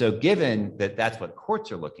 And so given that that's what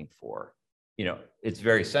courts are looking for, it's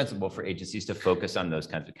very sensible for agencies to focus on those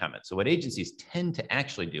kinds of comments. So what agencies tend to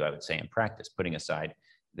actually do, I would say in practice, putting aside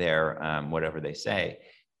their whatever they say,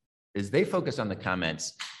 is they focus on the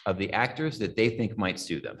comments of the actors that they think might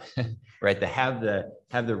sue them, right? To have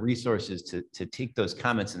the resources to take those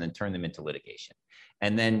comments and then turn them into litigation.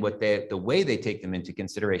 And then the way they take them into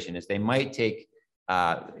consideration is they might take,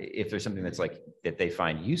 if there's something that's like that they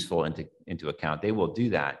find useful into account, they will do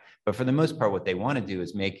that. But for the most part, what they want to do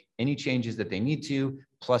is make any changes that they need to,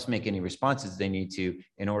 plus make any responses they need to,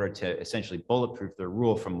 in order to essentially bulletproof their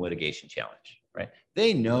rule from litigation challenge, right?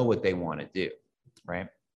 They know what they want to do, right?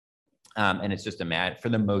 And it's just for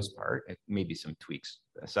the most part, maybe some tweaks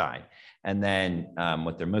aside. And then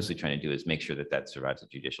what they're mostly trying to do is make sure that survives a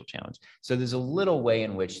judicial challenge. So there's a little way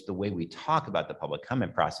in which the way we talk about the public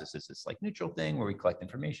comment process is this like neutral thing where we collect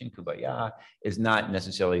information, kumbaya, is not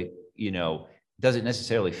necessarily, doesn't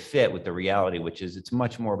necessarily fit with the reality, which is it's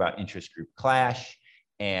much more about interest group clash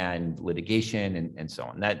and litigation and so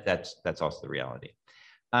on. That's also the reality.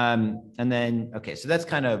 And then, okay, so that's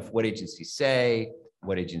kind of what agencies say,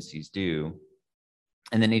 what agencies do.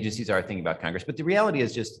 And then agencies are thinking about Congress. But the reality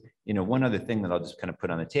is just, one other thing that I'll just kind of put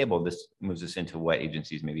on the table, this moves us into what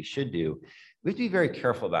agencies maybe should do. We have to be very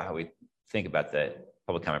careful about how we think about the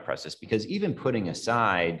public comment process, because even putting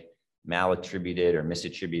aside malattributed or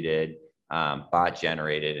misattributed, bot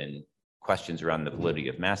generated and questions around the validity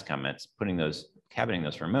of mass comments, cabining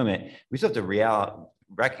those for a moment, we still have to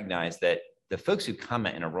recognize that the folks who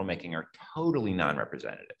comment in a rulemaking are totally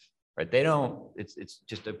non-representative, right? They don't,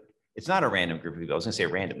 it's not a random group of people. I was gonna say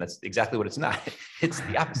random, that's exactly what it's not. It's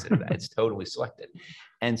the opposite of that, it's totally selected.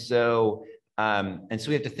 And so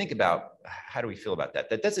we have to think about how do we feel about that?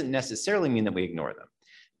 That doesn't necessarily mean that we ignore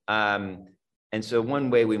them. And so one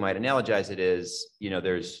way we might analogize it is,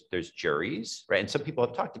 there's juries, right? And some people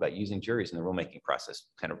have talked about using juries in the rulemaking process,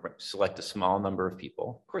 kind of select a small number of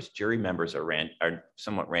people. Of course, jury members are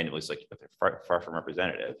somewhat randomly selected, but they're far from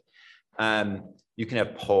representative. You can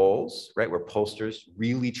have polls, right, where pollsters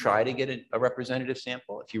really try to get a representative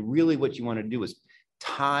sample. If what you want to do is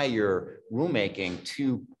tie your rulemaking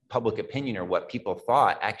to public opinion or what people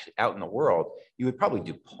thought actually out in the world, you would probably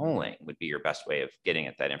do polling would be your best way of getting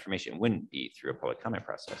at that information. It wouldn't be through a public comment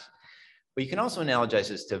process. But you can also analogize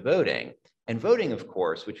this to voting. And voting, of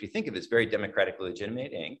course, which we think of as very democratically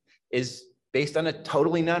legitimating, is based on a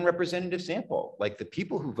totally non-representative sample. Like the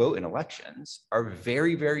people who vote in elections are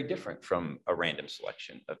very, very different from a random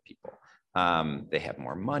selection of people. They have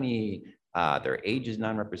more money, their age is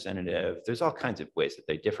non-representative. There's all kinds of ways that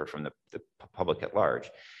they differ from the public at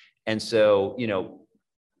large. And so,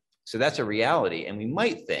 so that's a reality. And we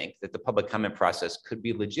might think that the public comment process could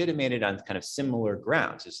be legitimated on kind of similar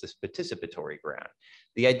grounds. It's this participatory ground.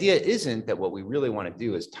 The idea isn't that what we really want to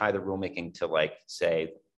do is tie the rulemaking to, like,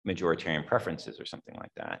 say, majoritarian preferences or something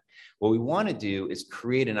like that. What we want to do is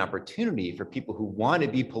create an opportunity for people who want to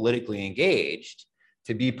be politically engaged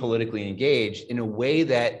to be politically engaged in a way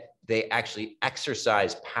that they actually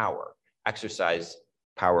exercise power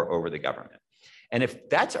over the government. And if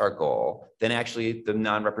that's our goal, then actually the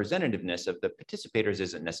non-representativeness of the participators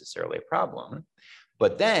isn't necessarily a problem.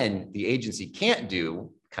 But then the agency can't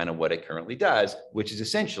do kind of what it currently does, which is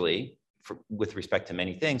essentially, with respect to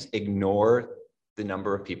many things, ignore the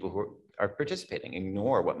number of people who are participating,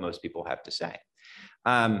 ignore what most people have to say.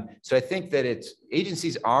 So I think that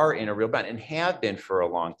agencies are in a real bind and have been for a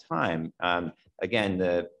long time. Again,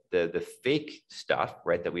 the fake stuff,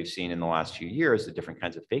 right, that we've seen in the last few years, the different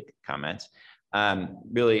kinds of fake comments,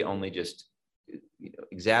 really only just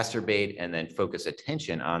exacerbate and then focus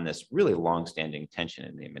attention on this really long-standing tension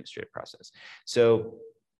in the administrative process. So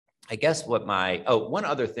I guess one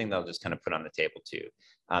other thing that I'll just kind of put on the table too,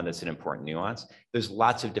 that's an important nuance. There's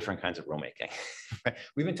lots of different kinds of rulemaking.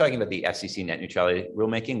 We've been talking about the FCC net neutrality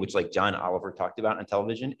rulemaking, which like John Oliver talked about on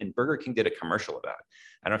television, and Burger King did a commercial about it.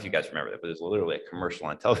 I don't know if you guys remember that, but there's literally a commercial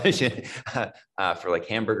on television for like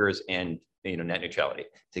hamburgers and net neutrality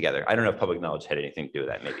together. I don't know if public knowledge had anything to do with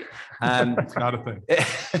that, maybe. It's not a thing.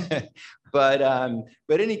 But in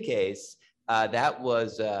any case, that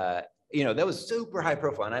was that was super high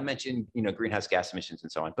profile. And I mentioned greenhouse gas emissions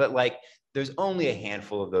and so on. But like, there's only a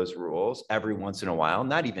handful of those rules every once in a while,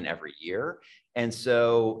 not even every year. And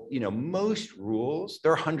so, most rules,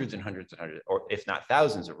 there are hundreds and hundreds and hundreds, or if not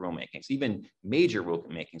thousands of rulemakings, even major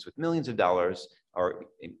rulemakings with millions of dollars or,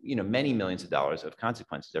 many millions of dollars of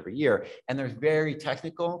consequences every year. And they're very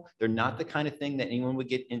technical. They're not the kind of thing that anyone would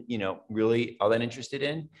get, really all that interested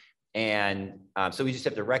in. And so we just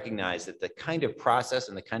have to recognize that the kind of process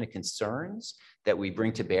and the kind of concerns that we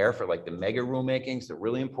bring to bear for like the mega rulemakings, the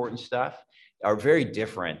really important stuff, are very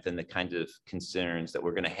different than the kinds of concerns that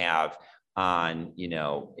we're going to have on,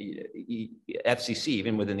 FCC,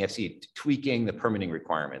 even within the FCC, tweaking the permitting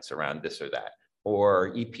requirements around this or that,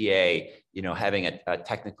 or EPA, having a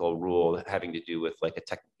technical rule having to do with like a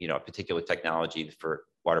particular technology for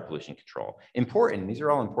water pollution control. Important, these are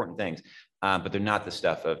all important things, but they're not the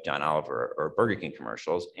stuff of John Oliver or Burger King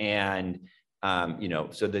commercials. And,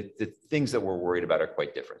 so the things that we're worried about are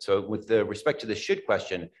quite different. So with the respect to the should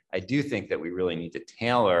question, I do think that we really need to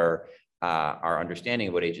tailor our understanding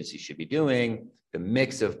of what agencies should be doing, the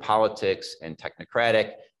mix of politics and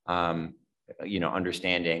technocratic,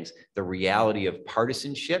 understandings, the reality of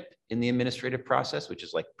partisanship in the administrative process, which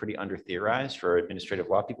is like pretty under theorized for administrative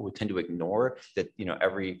law. People would tend to ignore that,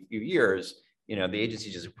 every few years, the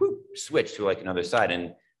agency just switch to like another side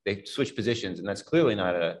and they switch positions. And that's clearly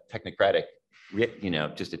not a technocratic,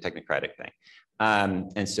 just a technocratic thing.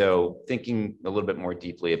 And so thinking a little bit more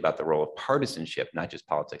deeply about the role of partisanship, not just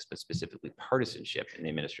politics, but specifically partisanship in the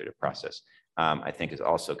administrative process, I think is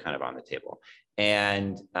also kind of on the table.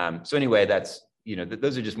 And so anyway, that's,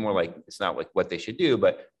 those are just more like, it's not like what they should do,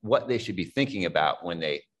 but what they should be thinking about when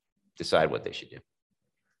they decide what they should do.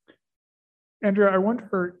 Andrea, I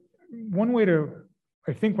wonder, one way to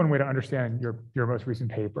understand your most recent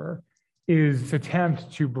paper is this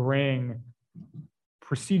attempt to bring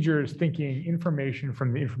procedures, thinking, information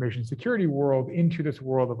from the information security world into this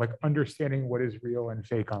world of like understanding what is real and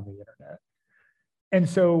fake on the internet. And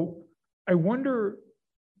so I wonder,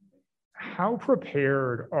 how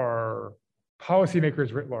prepared are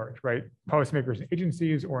policymakers writ large, right? Policymakers in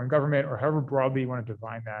agencies or in government, or however broadly you want to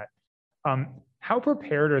define that. How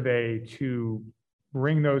prepared are they to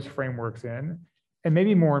bring those frameworks in? And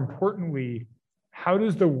maybe more importantly, how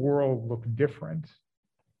does the world look different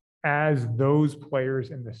as those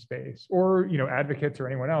players in the space, or advocates or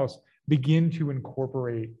anyone else, begin to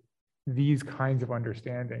incorporate these kinds of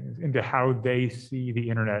understandings into how they see the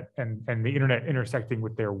internet and the internet intersecting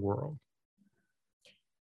with their world?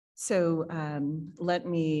 So let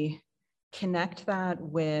me connect that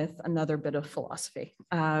with another bit of philosophy.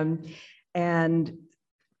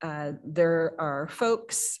 There are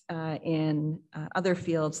folks in other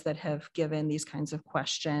fields that have given these kinds of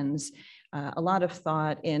questions a lot of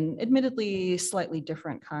thought in admittedly slightly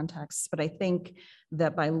different contexts, but I think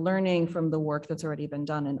that by learning from the work that's already been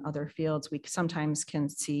done in other fields, we sometimes can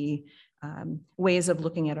see ways of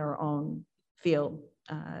looking at our own field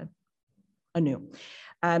anew.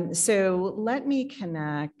 So let me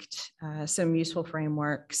connect some useful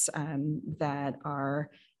frameworks that are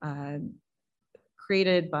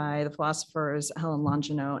created by the philosophers Helen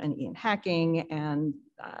Longino and Ian Hacking, and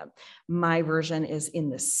my version is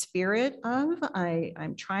in the spirit of,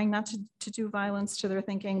 I'm trying not to do violence to their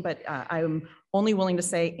thinking, but I'm only willing to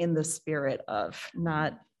say in the spirit of,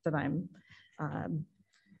 not that I'm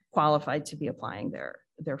qualified to be applying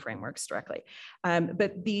their frameworks directly.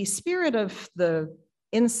 But the spirit of the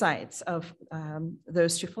insights of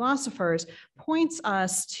those two philosophers points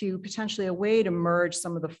us to potentially a way to merge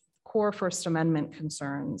some of the core First Amendment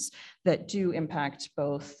concerns that do impact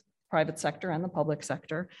both private sector and the public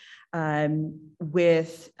sector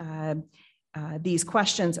with these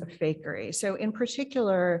questions of fakery. So in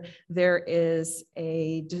particular, there is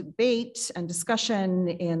a debate and discussion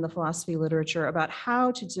in the philosophy literature about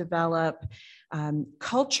how to develop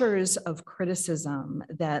cultures of criticism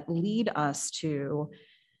that lead us to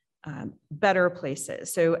better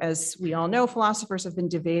places. So as we all know, philosophers have been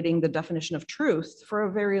debating the definition of truth for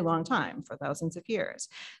a very long time, for thousands of years.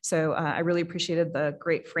 So I really appreciated the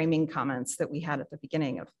great framing comments that we had at the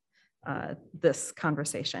beginning of this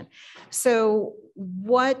conversation. So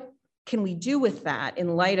what can we do with that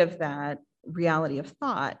in light of that reality of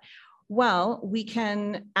thought? Well, we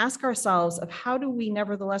can ask ourselves of how do we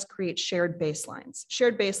nevertheless create shared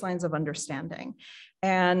baselines of understanding.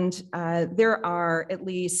 And there are at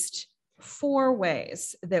least 4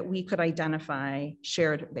 ways that we could identify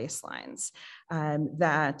shared baselines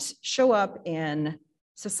that show up in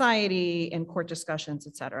society, in court discussions,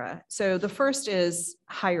 et cetera. So the first is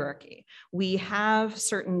hierarchy. We have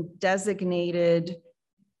certain designated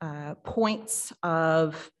points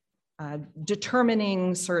of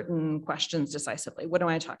determining certain questions decisively. What am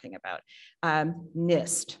I talking about?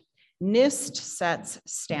 NIST. NIST sets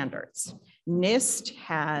standards. NIST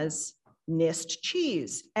has NIST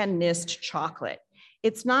cheese and NIST chocolate.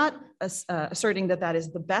 It's not asserting that that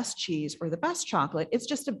is the best cheese or the best chocolate, it's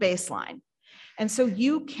just a baseline. And so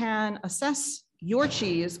you can assess your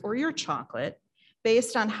cheese or your chocolate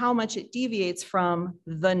based on how much it deviates from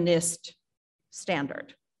the NIST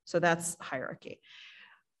standard. So that's hierarchy.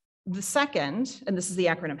 The second, and this is the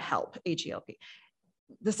acronym HELP, H-E-L-P.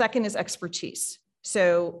 The second is expertise.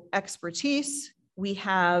 So expertise, we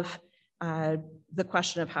have the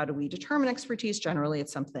question of how do we determine expertise? Generally,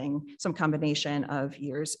 it's some combination of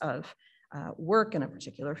years of work in a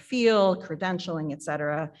particular field, credentialing, et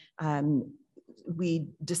cetera. We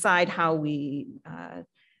decide how we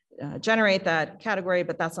generate that category,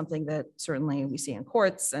 but that's something that certainly we see in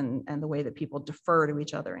courts and the way that people defer to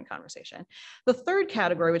each other in conversation. The third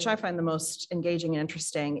category, which I find the most engaging and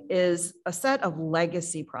interesting, is a set of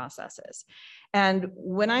legacy processes. And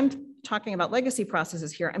when I'm talking about legacy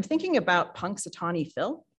processes here, I'm thinking about Punxsutawney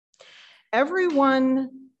Phil. Everyone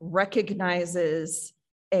recognizes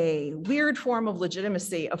a weird form of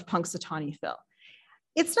legitimacy of Punxsutawney Phil.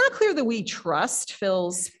 It's not clear that we trust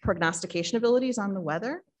Phil's prognostication abilities on the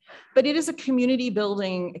weather, but it is a community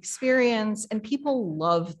building experience and people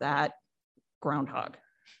love that groundhog.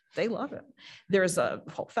 They love it. There's a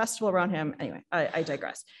whole festival around him. Anyway, I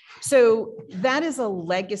digress. So that is a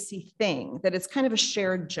legacy thing, that it's kind of a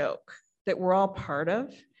shared joke that we're all part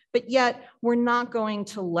of, but yet we're not going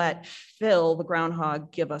to let Phil, the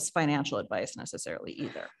groundhog, give us financial advice necessarily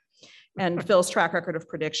either. And Phil's track record of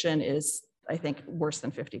prediction is, I think, worse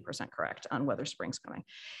than 50% correct on whether spring's coming.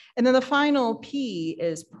 And then the final P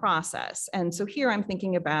is process. And so here I'm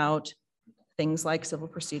thinking about things like civil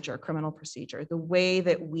procedure, criminal procedure, the way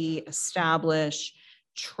that we establish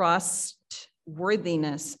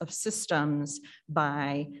trustworthiness of systems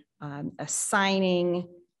by assigning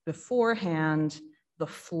beforehand the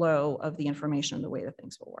flow of the information and the way that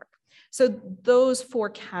things will work. So those 4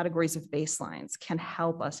 categories of baselines can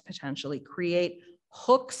help us potentially create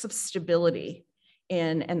hooks of stability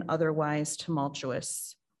in an otherwise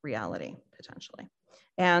tumultuous reality, potentially.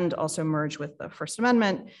 And also merge with the First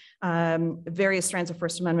Amendment, various strands of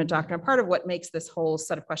First Amendment doctrine. Part of what makes this whole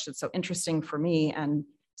set of questions so interesting for me and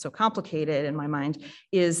so complicated in my mind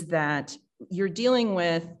is that you're dealing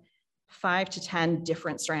with 5 to 10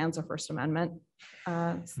 different strands of First Amendment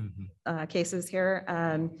cases here.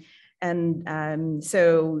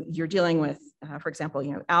 So you're dealing with, for example,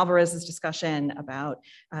 Alvarez's discussion about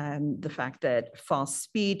the fact that false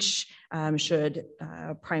speech should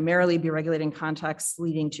primarily be regulated in contexts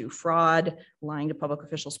leading to fraud, lying to public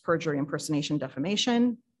officials, perjury, impersonation,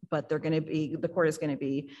 defamation. But the court is going to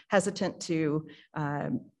be hesitant to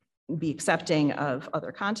be accepting of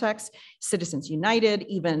other contexts. Citizens United,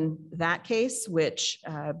 even that case, which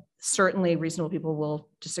certainly reasonable people will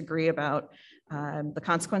disagree about the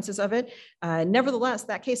consequences of it. Nevertheless,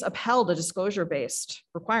 that case upheld a disclosure-based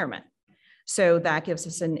requirement. So that gives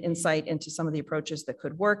us an insight into some of the approaches that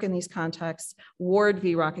could work in these contexts. Ward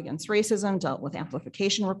v. Rock Against Racism dealt with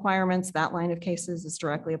amplification requirements. That line of cases is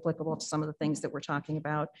directly applicable to some of the things that we're talking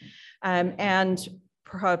about. And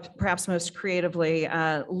perhaps most creatively,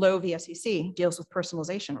 Lowe v. SEC deals with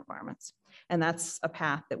personalization requirements. And that's a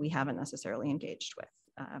path that we haven't necessarily engaged with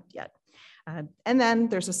yet. And then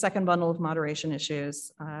there's a second bundle of moderation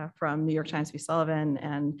issues from New York Times v. Sullivan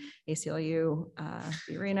and ACLU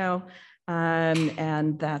v. Reno.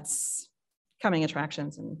 And that's coming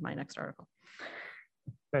attractions in my next article.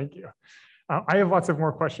 Thank you. I have lots of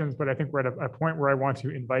more questions, but I think we're at a point where I want to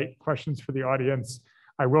invite questions for the audience.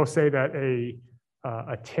 I will say that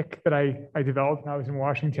a tick that I developed when I was in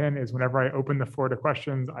Washington is whenever I open the floor to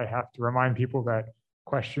questions, I have to remind people that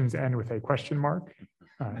questions end with a question mark,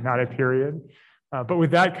 not a period. But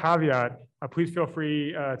with that caveat, please feel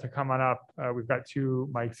free to come on up. We've got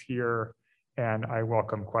 2 mics here and I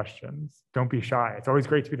welcome questions. Don't be shy. It's always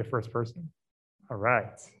great to be the first person. All right.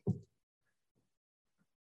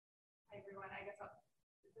 Hi everyone, I guess I'll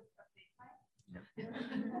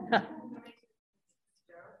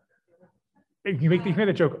You make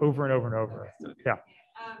the joke over and over and over. Yeah.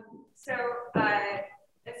 So as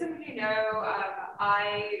some of you know,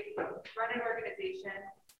 I run an organization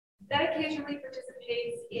that occasionally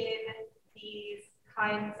participates in these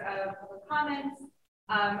kinds of public comments.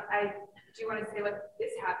 I do want to say, like,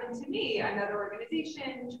 this happened to me. Another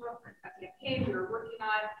organization, a campaign we were working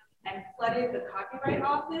on, and flooded the Copyright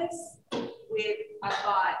Office with a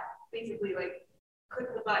bot, basically like,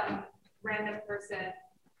 click the button, random person,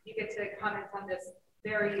 you get to comment on this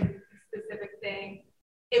very specific thing.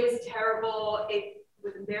 It was terrible. It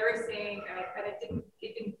was embarrassing, and it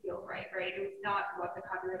didn't feel right? It was not what the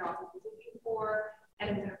Copyright Office was looking for, and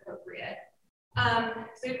it was inappropriate. So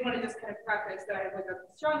I want to just kind of preface that I have like a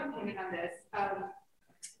strong opinion on this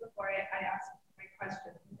before I ask my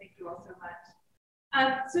question. Thank you all so much.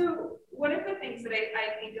 So one of the things that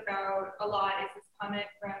I think about a lot is this comment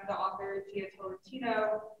from the author Gia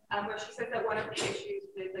Tolentino, where she says that one of the issues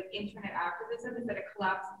with like internet activism is that it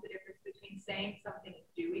collapses the difference between saying something and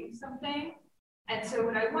doing something. And so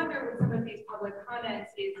what I wonder with some of these public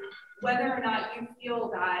comments is whether or not you feel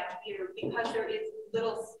that, because there is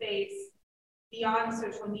little space beyond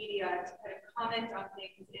social media to kind of comment on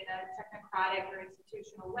things in a technocratic or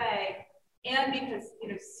institutional way, and because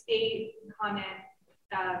state comment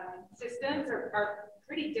systems are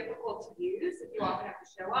pretty difficult to use if you often have to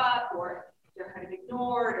show up or they're kind of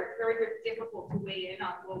ignored, or it's very, very difficult to weigh in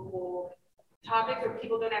on local topics, or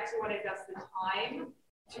people don't actually want to invest the time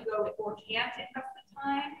to go, or can't invest the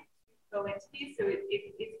time to go into these. So it's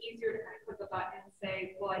easier to kind of click a button and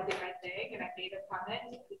say, well, I did my thing and I made a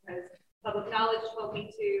comment because Public Knowledge told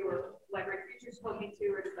me to, or Library Futures told me to,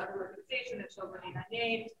 or this other organization that shall remain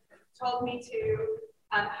unnamed told me to.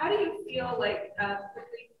 How do you feel like,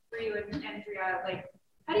 quickly for you and Andrea, like,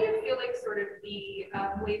 how do you feel like sort of the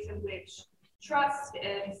ways in which trust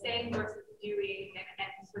and saying versus doing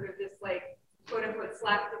and sort of this like quote unquote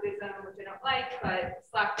slacktivism, which I don't like, but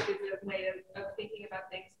slacktivism way of thinking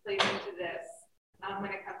about things plays into this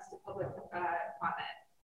when it comes to public comment?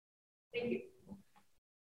 Thank you.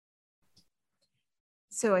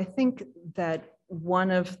 So I think that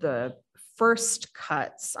one of the first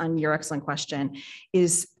cuts on your excellent question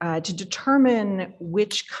is to determine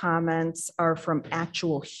which comments are from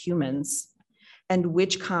actual humans and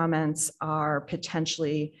which comments are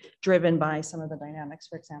potentially driven by some of the dynamics,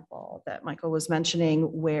 for example, that Michael was mentioning,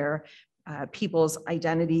 where people's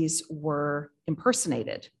identities were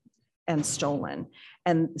impersonated and stolen.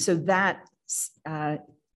 And so that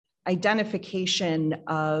identification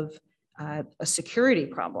of a security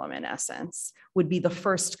problem, in essence, would be the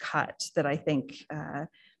first cut that I think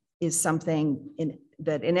is something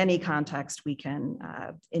that in any context we can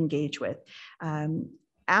engage with.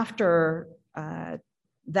 After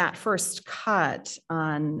that first cut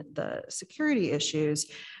on the security issues,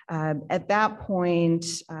 at that point,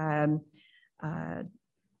 and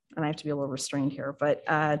I have to be a little restrained here, but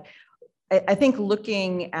I think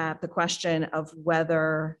looking at the question of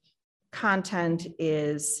whether content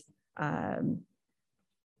is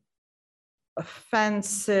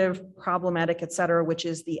offensive, problematic, et cetera, which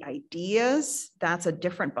is the ideas, that's a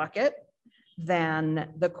different bucket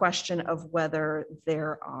than the question of whether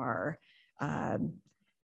there are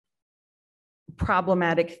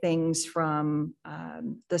problematic things from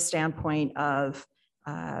the standpoint of,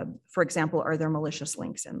 for example, are there malicious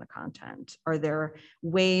links in the content? Are there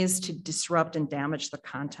ways to disrupt and damage the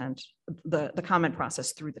content, the comment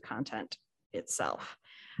process through the content itself?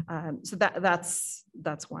 So that's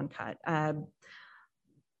one cut. I'm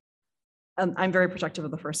very protective of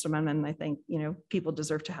the First Amendment, and I think, you know, people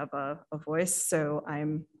deserve to have a voice. So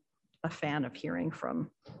I'm a fan of hearing from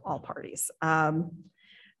all parties.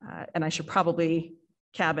 And I should probably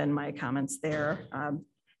cabin my comments there.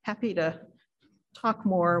 Happy to talk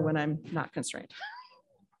more when I'm not constrained.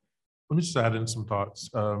 Let me just add in some thoughts,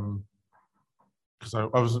 because I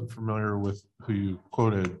wasn't familiar with who you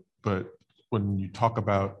quoted, but when you talk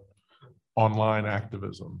about online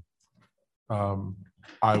activism,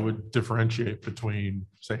 I would differentiate between,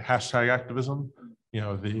 say, hashtag activism, you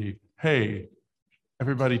know, the, hey,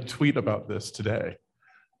 everybody tweet about this today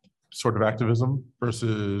sort of activism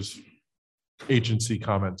versus agency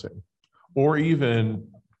commenting, or even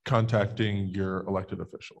contacting your elected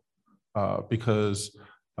official, because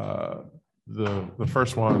the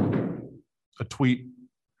first one, a tweet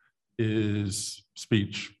is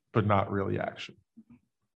speech, but not really action.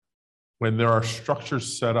 When there are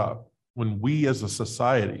structures set up, when we as a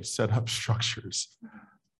society set up structures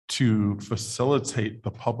to facilitate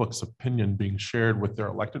the public's opinion being shared with their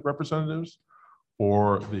elected representatives,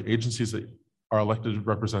 or the agencies that our elected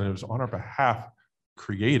representatives on our behalf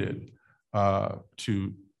created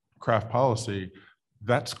to craft policy,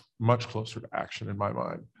 that's much closer to action in my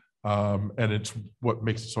mind. And it's what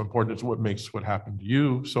makes it so important. It's what makes what happened to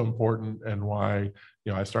you so important, and why,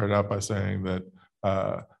 you know, I started out by saying that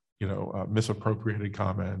misappropriated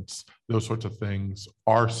comments, those sorts of things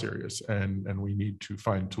are serious, and we need to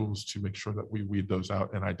find tools to make sure that we weed those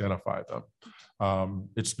out and identify them.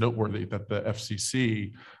 It's noteworthy that the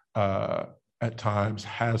FCC at times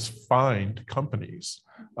has fined companies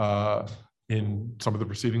in some of the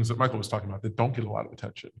proceedings that Michael was talking about that don't get a lot of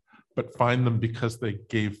attention, but find them because they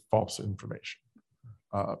gave false information,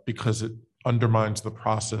 because it undermines the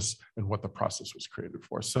process and what the process was created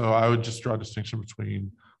for. So I would just draw a distinction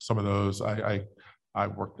between some of those. I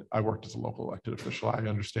worked as a local elected official. I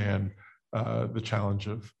understand the challenge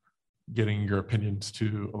of getting your opinions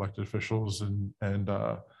to elected officials, and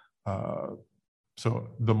so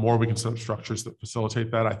the more we can set up structures that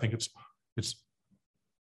facilitate that, I think it's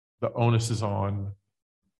the onus is on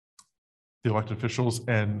the elected officials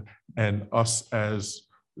and us as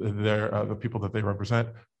the people that they represent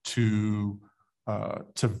to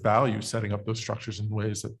value setting up those structures in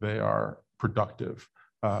ways that they are productive.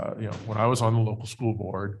 When I was on the local school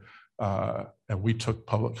board and we took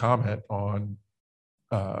public comment on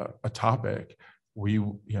a topic,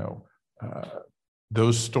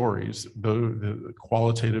 those stories, the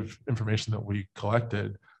qualitative information that we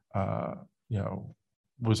collected,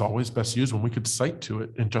 was always best used when we could cite to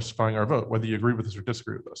it in justifying our vote, whether you agree with us or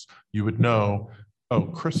disagree with us. You would know, oh,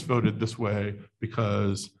 Chris voted this way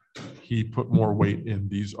because he put more weight in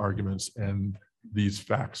these arguments and these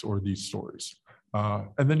facts or these stories.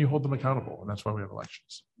 And then you hold them accountable, and that's why we have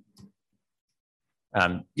elections.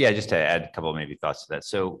 Yeah, just to add a couple of maybe thoughts to that.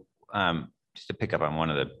 So just to pick up on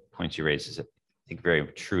one of the points you raised, is that I think very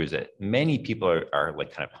true, is that many people are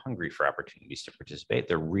like kind of hungry for opportunities to participate.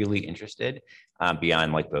 They're really interested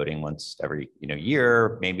beyond like voting once every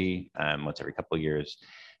year, maybe once every couple of years.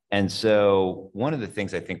 And so one of the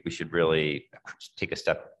things I think we should really take a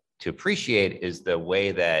step to appreciate is the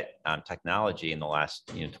way that technology in the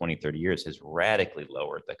last 20, 30 years has radically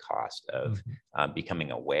lowered the cost of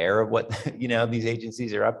becoming aware of what these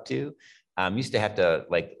agencies are up to. Used to have to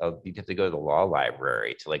you'd have to go to the law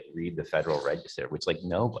library to read the Federal Register, which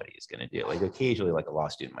nobody is going to do. Occasionally a law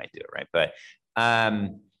student might do it, right? But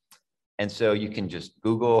and so you can just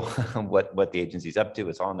Google what the agency's up to.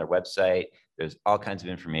 It's all on their website. There's all kinds of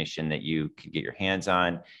information that you can get your hands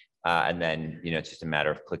on. And then, it's just a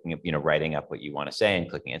matter of clicking, writing up what you want to say and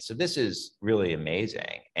clicking it. So this is really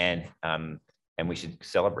amazing. And we should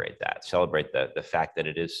celebrate that, celebrate the fact that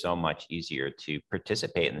it is so much easier to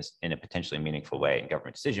participate in this in a potentially meaningful way in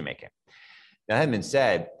government decision-making. Now, that having been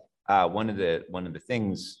said, one of the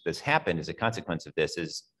things that's happened as a consequence of this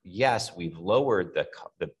is, yes, we've lowered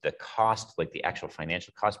the cost, like the actual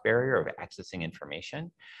financial cost barrier of accessing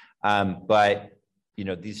information. But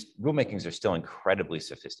these rulemakings are still incredibly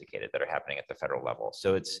sophisticated that are happening at the federal level.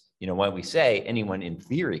 So it's, when we say anyone in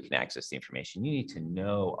theory can access the information, you need to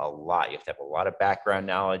know a lot. You have to have a lot of background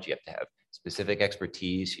knowledge. You have to have specific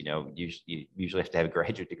expertise. You usually have to have a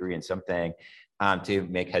graduate degree in something to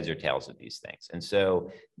make heads or tails of these things. And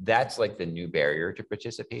so that's like the new barrier to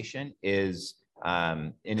participation is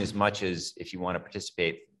in as much as if you want to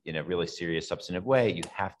participate in a really serious substantive way, you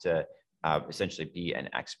have to essentially be an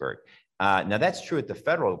expert. Now that's true at the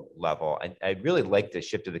federal level. I'd really like to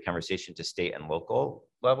shift to the conversation to state and local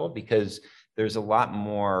level because there's a lot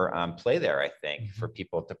more play there, I think, for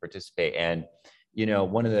people to participate. And,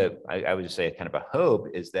 one of the, I would just say kind of a hope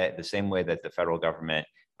is that the same way that the federal government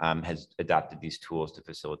has adopted these tools to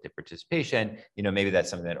facilitate participation, maybe that's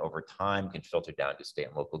something that over time can filter down to state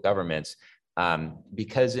and local governments.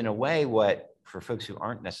 Because in a way, for folks who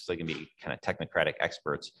aren't necessarily going to be kind of technocratic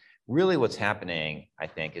experts, really what's happening, I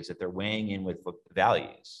think, is that they're weighing in with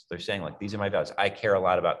values. They're saying, like, these are my values. I care a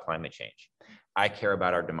lot about climate change. I care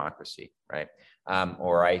about our democracy, right?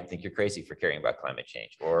 Or I think you're crazy for caring about climate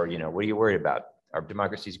change. Or, what are you worried about? Our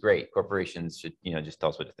democracy is great. Corporations should, just tell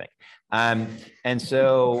us what to think. And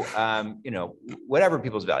so, whatever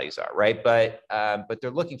people's values are, right? But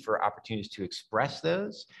they're looking for opportunities to express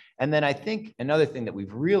those. And then I think another thing that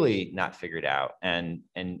we've really not figured out, and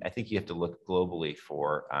I think you have to look globally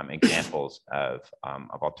for examples of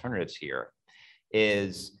alternatives here,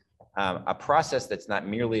 is a process that's not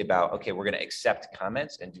merely about, okay, we're going to accept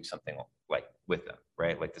comments and do something like with them,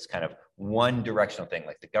 right? Like this kind of one directional thing,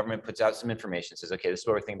 like the government puts out some information, says, okay, this is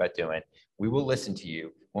what we're thinking about doing. We will listen to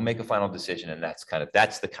you. We'll make a final decision. And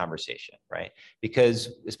that's the conversation, right? Because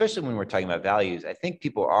especially when we're talking about values, I think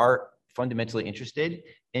people are fundamentally interested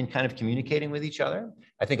in kind of communicating with each other.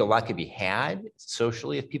 I think a lot could be had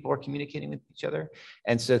socially if people are communicating with each other.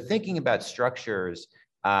 And so thinking about structures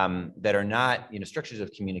that are not, structures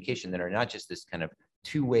of communication that are not just this kind of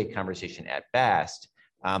two-way conversation at best,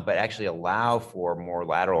 but actually allow for more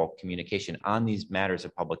lateral communication on these matters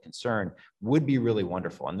of public concern would be really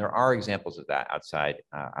wonderful. And there are examples of that outside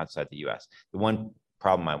the US. The one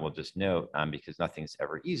problem I will just note, because nothing's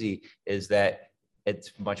ever easy, is that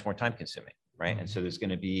it's much more time consuming, right? And so it's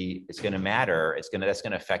going to matter. That's going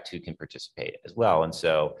to affect who can participate as well. And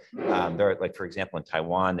so there are, like, for example, in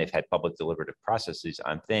Taiwan, they've had public deliberative processes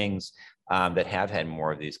on things that have had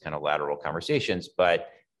more of these kind of lateral conversations, but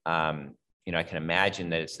I can imagine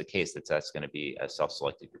that it's the case that that's going to be a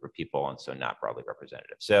self-selected group of people and so not broadly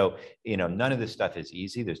representative. So, none of this stuff is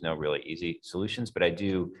easy. There's no really easy solutions, but I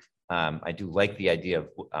do like the idea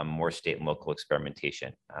of more state and local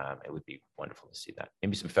experimentation. It would be wonderful to see that.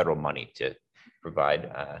 Maybe some federal money to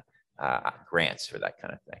provide grants for that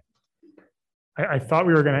kind of thing. I thought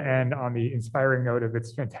we were going to end on the inspiring note of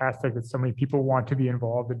it's fantastic that so many people want to be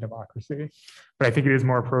involved in democracy, but I think it is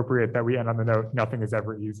more appropriate that we end on the note, nothing is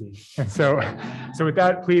ever easy. And so with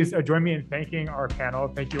that, please join me in thanking our panel.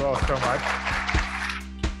 Thank you all so much.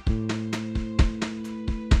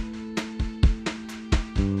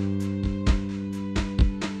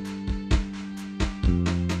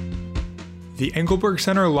 The Engelberg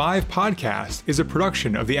Center Live podcast is a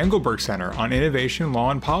production of the Engelberg Center on Innovation,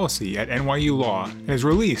 Law, and Policy at NYU Law and is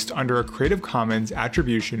released under a Creative Commons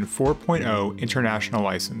Attribution 4.0 international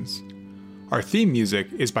license. Our theme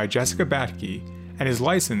music is by Jessica Batke and is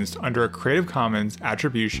licensed under a Creative Commons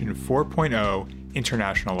Attribution 4.0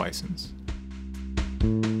 international license.